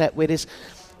 and that's it. Whereas,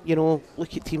 you know,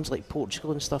 look at teams like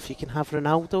Portugal and stuff. You can have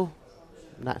Ronaldo,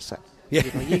 and that's it. Yeah.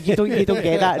 You don't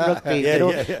get that in rugby.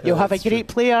 You'll have a great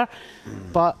player,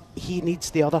 but he needs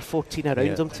the other 14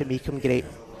 around him to make him great.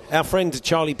 Our friend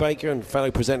Charlie Baker and fellow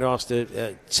presenter asked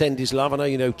to send his love. I know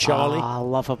you know Charlie. I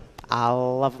love him.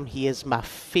 He is my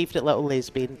favourite little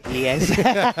lesbian. He is.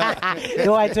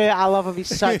 No, I do. I love him.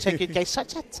 He's such a good guy.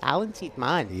 Such a talented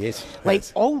man. He is. Like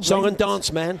all song and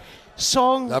dance man.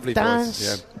 Song, lovely dance.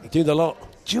 Voice, yeah. Doing a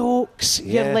lot. Jokes.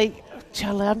 You're like,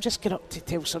 Charlie, I'm just going up to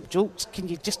tell some jokes. Can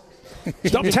you just...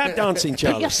 Stop tap dancing,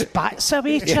 Charlie. Put your spats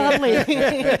away, Charlie.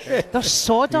 There's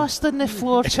sawdust on the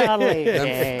floor, Charlie.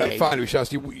 Finally,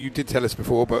 Shaz, you did tell us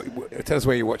before, but tell us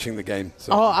where you're watching the game.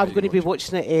 So I'm going to be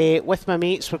watching it with my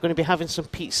mates. We're going to be having some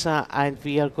pizza, and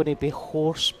we are going to be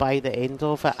hoarse by the end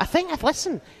of it.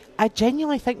 I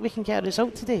genuinely think we can get a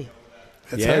result today.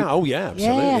 Absolutely. Yeah,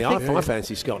 I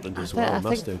fancy Scotland as well.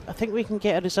 I think we can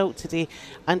get a result today,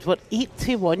 and we're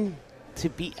 8-1 to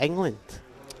beat England.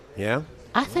 Yeah.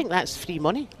 I think that's free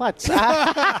money, lads. Well,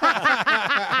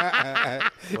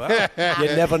 you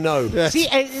never know. See,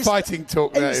 it's fighting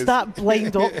talk. It's that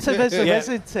blind optimism,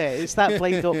 isn't it? It's that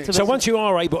blind optimism. So once you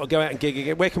are able to go out and gig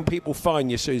again, where can people find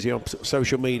you, Susie, on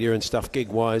social media and stuff,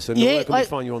 gig-wise? And where can we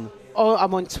find you on? Oh,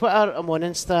 I'm on Twitter, I'm on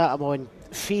Insta, I'm on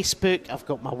Facebook, I've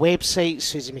got my website,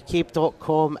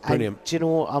 susiemccabe.com. Brilliant. And, you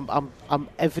know, I'm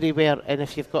everywhere, and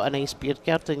if you've got a nice beer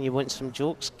garden and you want some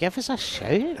jokes, give us a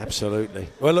shout. Absolutely.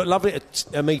 Well, look, lovely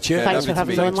to meet you. Thanks for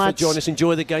having me on, lads. Thanks for joining us.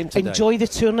 Enjoy the game today. Enjoy the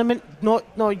tournament.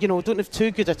 Don't have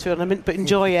too good a tournament, but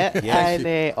enjoy it.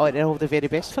 And all the very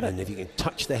best for it. And if you can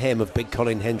touch the hem of big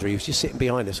Colin Hendry, who's just sitting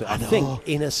behind us, I think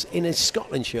in a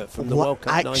Scotland shirt from the World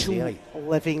Cup '98.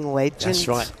 Living legend. That's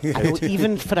right. I know,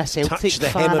 even for a Celtic touch the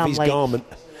fan, hem of I'm his like, garment.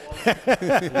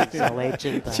 He's a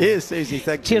legend. Cheers, Susie.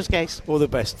 Thank you. Cheers, guys. All the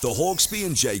best. The Hawksbee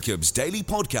and Jacobs Daily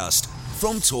Podcast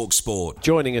from TalkSport.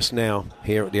 Joining us now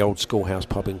here at the Old Schoolhouse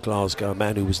pub in Glasgow, a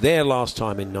man who was there last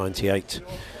time in '98.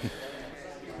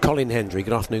 Colin Hendry.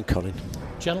 Good afternoon, Colin.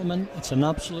 Gentlemen, it's an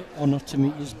absolute honour to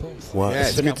meet you both. Wow. Yeah,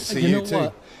 it's good to see you too.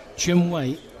 What? Jim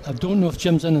White, I don't know if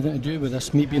Jim's anything to do with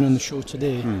this, me being on the show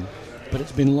today, but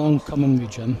it's been long coming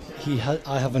with Jim.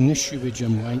 I have an issue with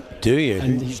Jim White. Do you?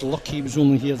 And he's lucky he was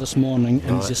only here this morning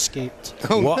and he's escaped.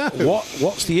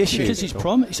 What's the issue? Because he's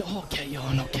promised. He said, I'll get you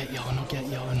on.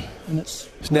 And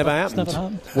it's never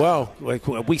happened. Well,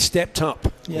 we stepped up.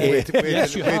 Yeah.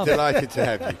 We're delighted to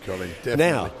have you, Colin. Definitely.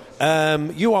 Now,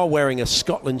 you are wearing a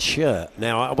Scotland shirt.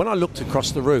 Now, when I looked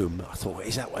across the room, I thought,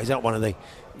 is that one of the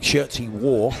shirts he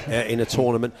wore in a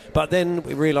tournament? But then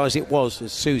we realised it was,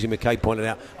 as Susie McCabe pointed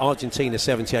out, Argentina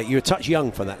 '78. You were a touch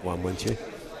young for that one, weren't you?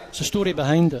 It's a story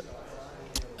behind it.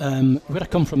 Where I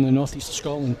come from, the northeast of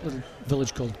Scotland, a little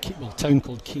village town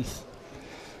called Keith.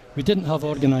 We didn't have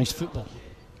organised football,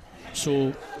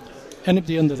 so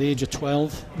anybody under the age of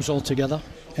 12 was all together.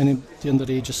 Anybody under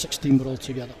the age of 16 were all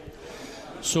together.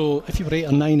 So if you were 8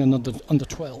 or 9 and under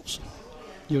 12s,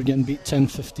 you were getting beat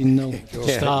 10-15-0 to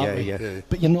start with.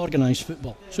 But you're in organised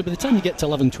football. So by the time you get to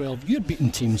 11-12, you're beating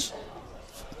teams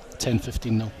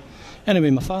 10-15-0.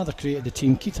 Anyway, my father created a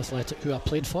team, Keith Athletic, who I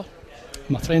played for.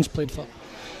 My friends played for.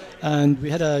 And we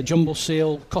had a jumbo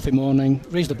sale, coffee morning,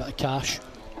 raised a bit of cash,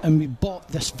 and we bought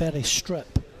this very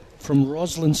strip from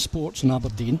Roslin Sports in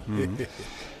Aberdeen.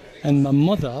 And my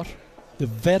mother, the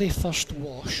very first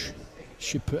wash,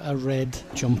 she put a red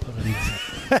jumper in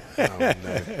with it. Oh,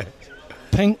 no.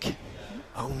 Pink.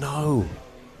 Oh, no.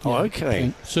 Yeah, okay.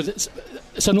 Pink. So it's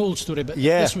an old story, but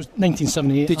yeah. This was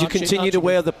 1978. Did you continue to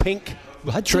wear the pink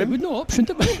we had trim? We had no option,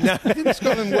 did we? No. Didn't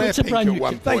Scotland wear pink at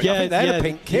one point? They had a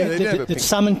pink kit. The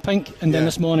salmon pink, and then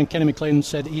this morning Kenny McLean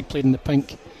said he played in the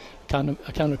pink. I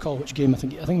can't recall which game. I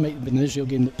think it might have been the Israel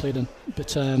game that played in.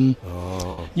 But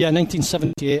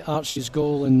 1978, Archie's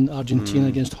goal in Argentina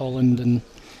against Holland, and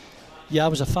yeah, I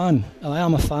was a fan. I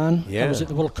am a fan. Yeah. I was at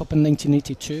the World Cup in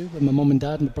 1982 with my mum and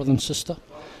dad, my brother and sister.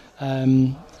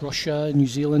 Russia, New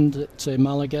Zealand at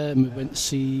Malaga, and we went to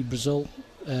see Brazil.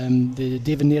 The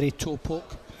David Neary toe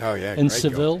poke in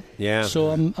Seville. Goal. Yeah.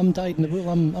 So I'm dyed in the wool.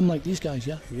 I'm like these guys,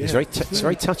 yeah. It's very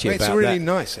touchy about that. It's really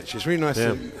nice, actually. It's really nice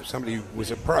that somebody who was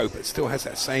a pro but still has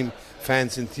that same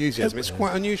fans' enthusiasm. It's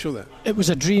quite unusual, that. It was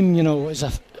a dream, as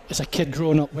a kid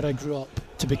growing up where I grew up,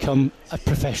 to become a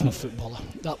professional footballer.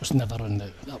 That was never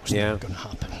never going to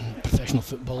happen. Professional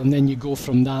football, and then you go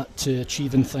from that to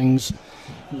achieving things,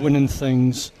 winning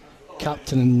things,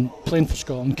 playing for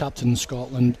Scotland, captain in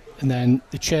Scotland, and then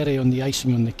the cherry on the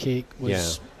icing on the cake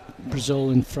was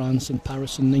Brazil and France and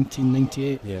Paris in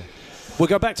 1998. Yeah. We'll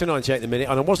go back to 98 in a minute,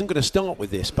 and I wasn't going to start with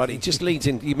this, but it just leads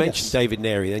in. You mentioned David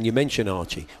Nerey, then you mentioned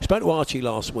Archie. I spoke to Archie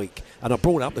last week, and I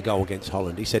brought up the goal against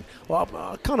Holland. He said, well,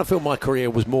 I kind of feel my career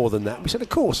was more than that. We said, of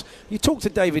course. You talk to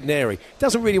David Nerey. He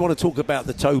doesn't really want to talk about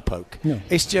the toe poke. No.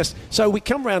 It's just, so we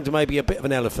come round to maybe a bit of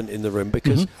an elephant in the room,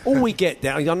 because all we get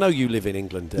down, I know you live in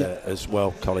England as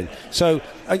well, Colin, so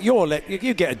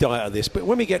you get a die out of this, but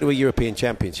when we get to a European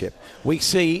Championship, we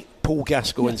see Paul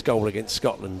Gascoigne's goal against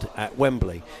Scotland at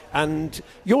Wembley, and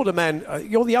you're the man.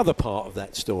 You're the other part of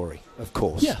that story, of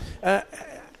course. Yeah.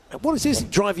 What does this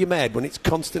drive you mad when it's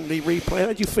constantly replayed?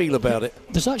 How do you feel about it?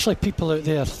 There's actually people out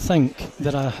there think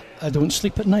that I don't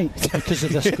sleep at night because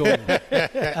of this goal.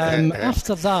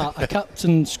 After that, I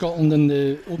captained Scotland in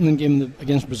the opening game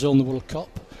against Brazil in the World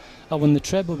Cup. I won the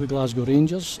treble with Glasgow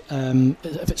Rangers.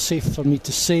 If it's safe for me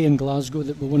to say in Glasgow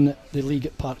that we won the league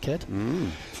at Parkhead.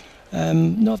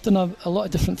 No, I've done a lot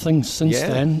of different things since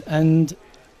then, and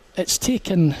it's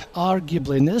taken,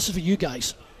 arguably, and this is for you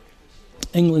guys,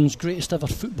 England's greatest ever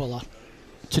footballer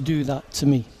to do that to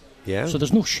me. Yeah. So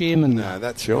there's no shame in that.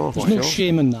 That's sure. There's no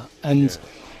shame in that. And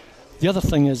the other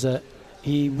thing is that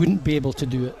he wouldn't be able to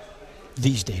do it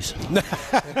these days.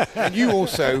 And you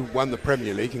also won the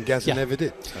Premier League, and Gazza never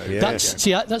did.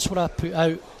 So that's what I put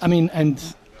out. I mean, and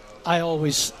I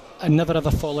never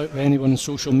ever fall out with anyone on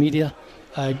social media.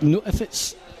 If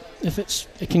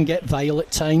it can get vile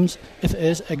at times. If it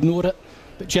is, ignore it.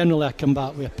 But generally, I come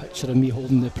back with a picture of me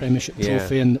holding the Premiership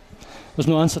trophy, and there's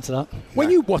no answer to that. When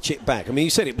you watch it back, I mean,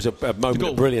 you said it was a moment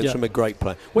of brilliance from a great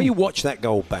player. When you watch that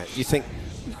goal back, do you think,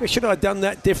 should I have done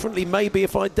that differently? Maybe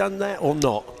if I'd done that or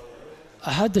not?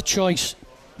 I had the choice.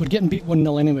 We're getting beat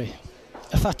 1-0 anyway.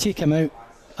 If I take him out,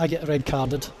 I get red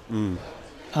carded.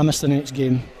 I miss the next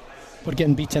game. We're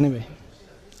getting beat anyway.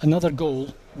 Another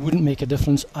goal wouldn't make a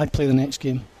difference. I'd play the next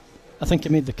game. I think I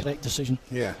made the correct decision.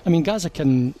 Yeah. I mean, Gazza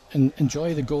can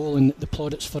enjoy the goal and the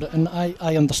plaudits for it, and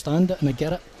I understand it and I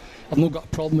get it. I've not got a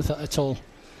problem with it at all.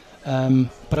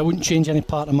 But I wouldn't change any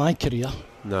part of my career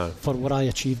for what I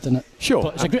achieved in it. Sure.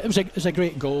 But it was a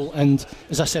great goal, and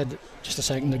as I said just a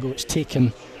second ago, it's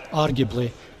taken,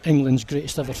 arguably, England's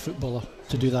greatest ever footballer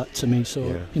to do that to me.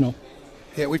 So,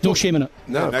 no shame in it.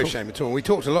 No shame at all. We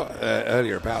talked a lot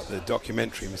earlier about the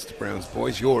documentary, Mr. Brown's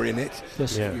Boys. You're in it.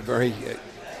 Yes. You're very,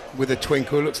 with a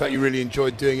twinkle. Looks like you really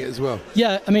enjoyed doing it as well.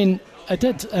 Yeah, I mean, I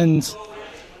did. And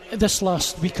this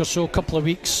last week or so, couple of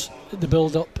weeks, the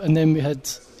build-up, and then we had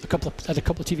a couple of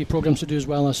TV programmes to do as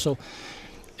well. So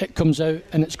it comes out,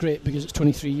 and it's great because it's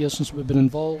 23 years since we've been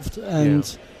involved.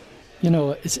 And,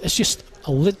 it's just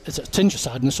it's a tinge of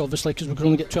sadness, obviously, because we could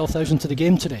only get 12,000 to the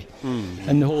game today.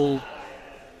 And the whole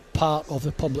part of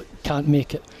the public can't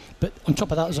make it. But on top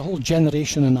of that, there's a whole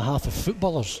generation and a half of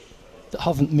footballers that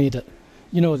haven't made it.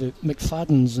 The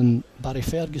McFaddens and Barry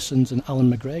Fergusons and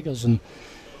Alan McGregors and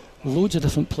loads of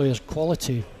different players,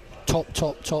 quality,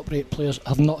 top rate players,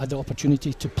 have not had the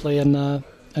opportunity to play in a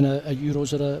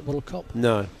Euros or a World Cup.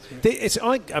 No.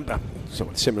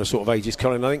 I'm similar sort of ages,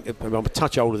 Colin. I think I'm a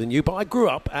touch older than you, but I grew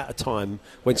up at a time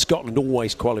when Scotland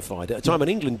always qualified, at a time when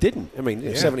England didn't. I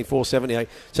mean, 74, 78.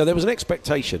 So there was an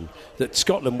expectation that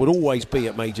Scotland would always be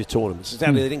at major tournaments.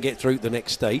 Sadly, they didn't get through the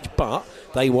next stage, but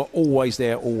they were always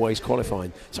there, always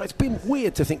qualifying. So it's been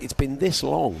weird to think it's been this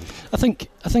long. I think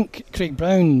Craig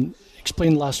Brown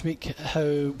explained last week how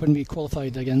when we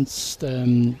qualified against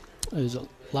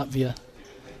Latvia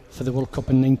for the World Cup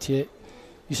in '98,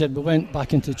 he said we went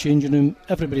back into the changing room,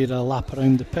 everybody had a lap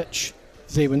around the pitch,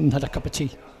 they went and had a cup of tea,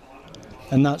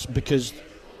 and that's because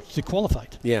they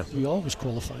qualified. We always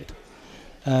qualified.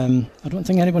 I don't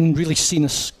think anyone really seen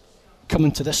us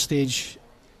coming to this stage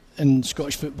in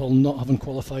Scottish football not having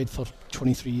qualified for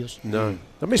 23 years. No.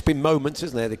 There's been moments,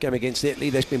 isn't there? The game against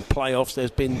Italy, there's been playoffs, there's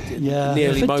been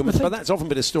nearly moments, but that's often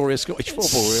been a story of Scottish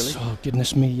football, really. Oh,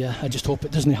 goodness me, I just hope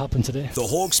it doesn't happen today. The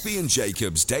Hawksbee and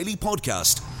Jacobs Daily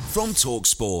Podcast from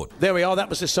TalkSport. There we are, that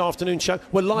was this afternoon show.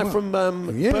 We're live from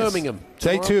Birmingham.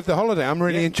 Day 2 of the holiday, I'm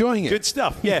really enjoying it. Good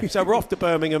stuff, so we're off to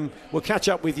Birmingham. We'll catch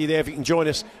up with you there if you can join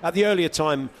us at the earlier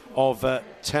time of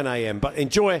 10 a.m. But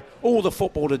enjoy all the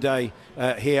football today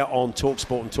here on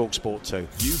TalkSport and TalkSport 2.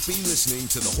 You've been listening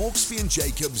to the Hawksbee and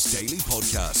Jacobs Daily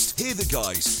Podcast. Hear the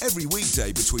guys every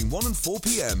weekday between 1 and 4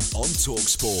 p.m. on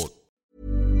TalkSport.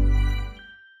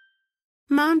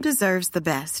 Mom deserves the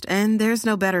best, and there's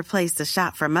no better place to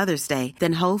shop for Mother's Day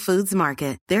than Whole Foods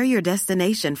Market. They're your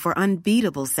destination for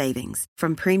unbeatable savings,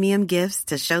 from premium gifts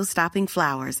to show-stopping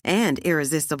flowers and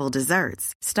irresistible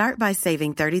desserts. Start by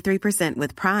saving 33%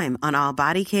 with Prime on all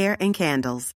body care and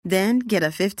candles. Then get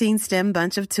a 15-stem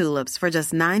bunch of tulips for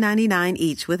just $9.99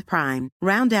 each with Prime.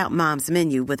 Round out Mom's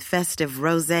menu with festive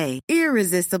rosé,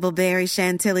 irresistible berry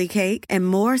chantilly cake, and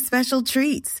more special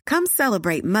treats. Come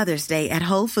celebrate Mother's Day at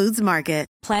Whole Foods Market.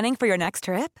 Planning for your next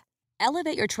trip?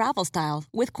 Elevate your travel style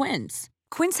with Quince.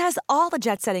 Quince has all the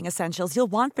jet-setting essentials you'll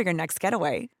want for your next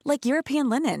getaway, like European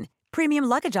linen, premium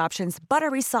luggage options,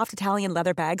 buttery soft Italian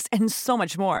leather bags, and so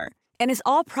much more. And is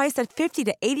all priced at 50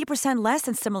 to 80% less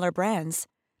than similar brands.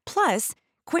 Plus,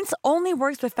 Quince only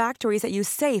works with factories that use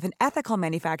safe and ethical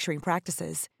manufacturing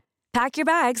practices. Pack your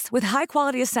bags with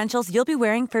high-quality essentials you'll be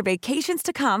wearing for vacations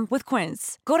to come with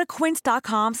Quince. Go to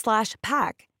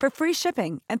quince.com/pack for free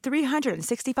shipping and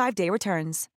 365-day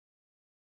returns.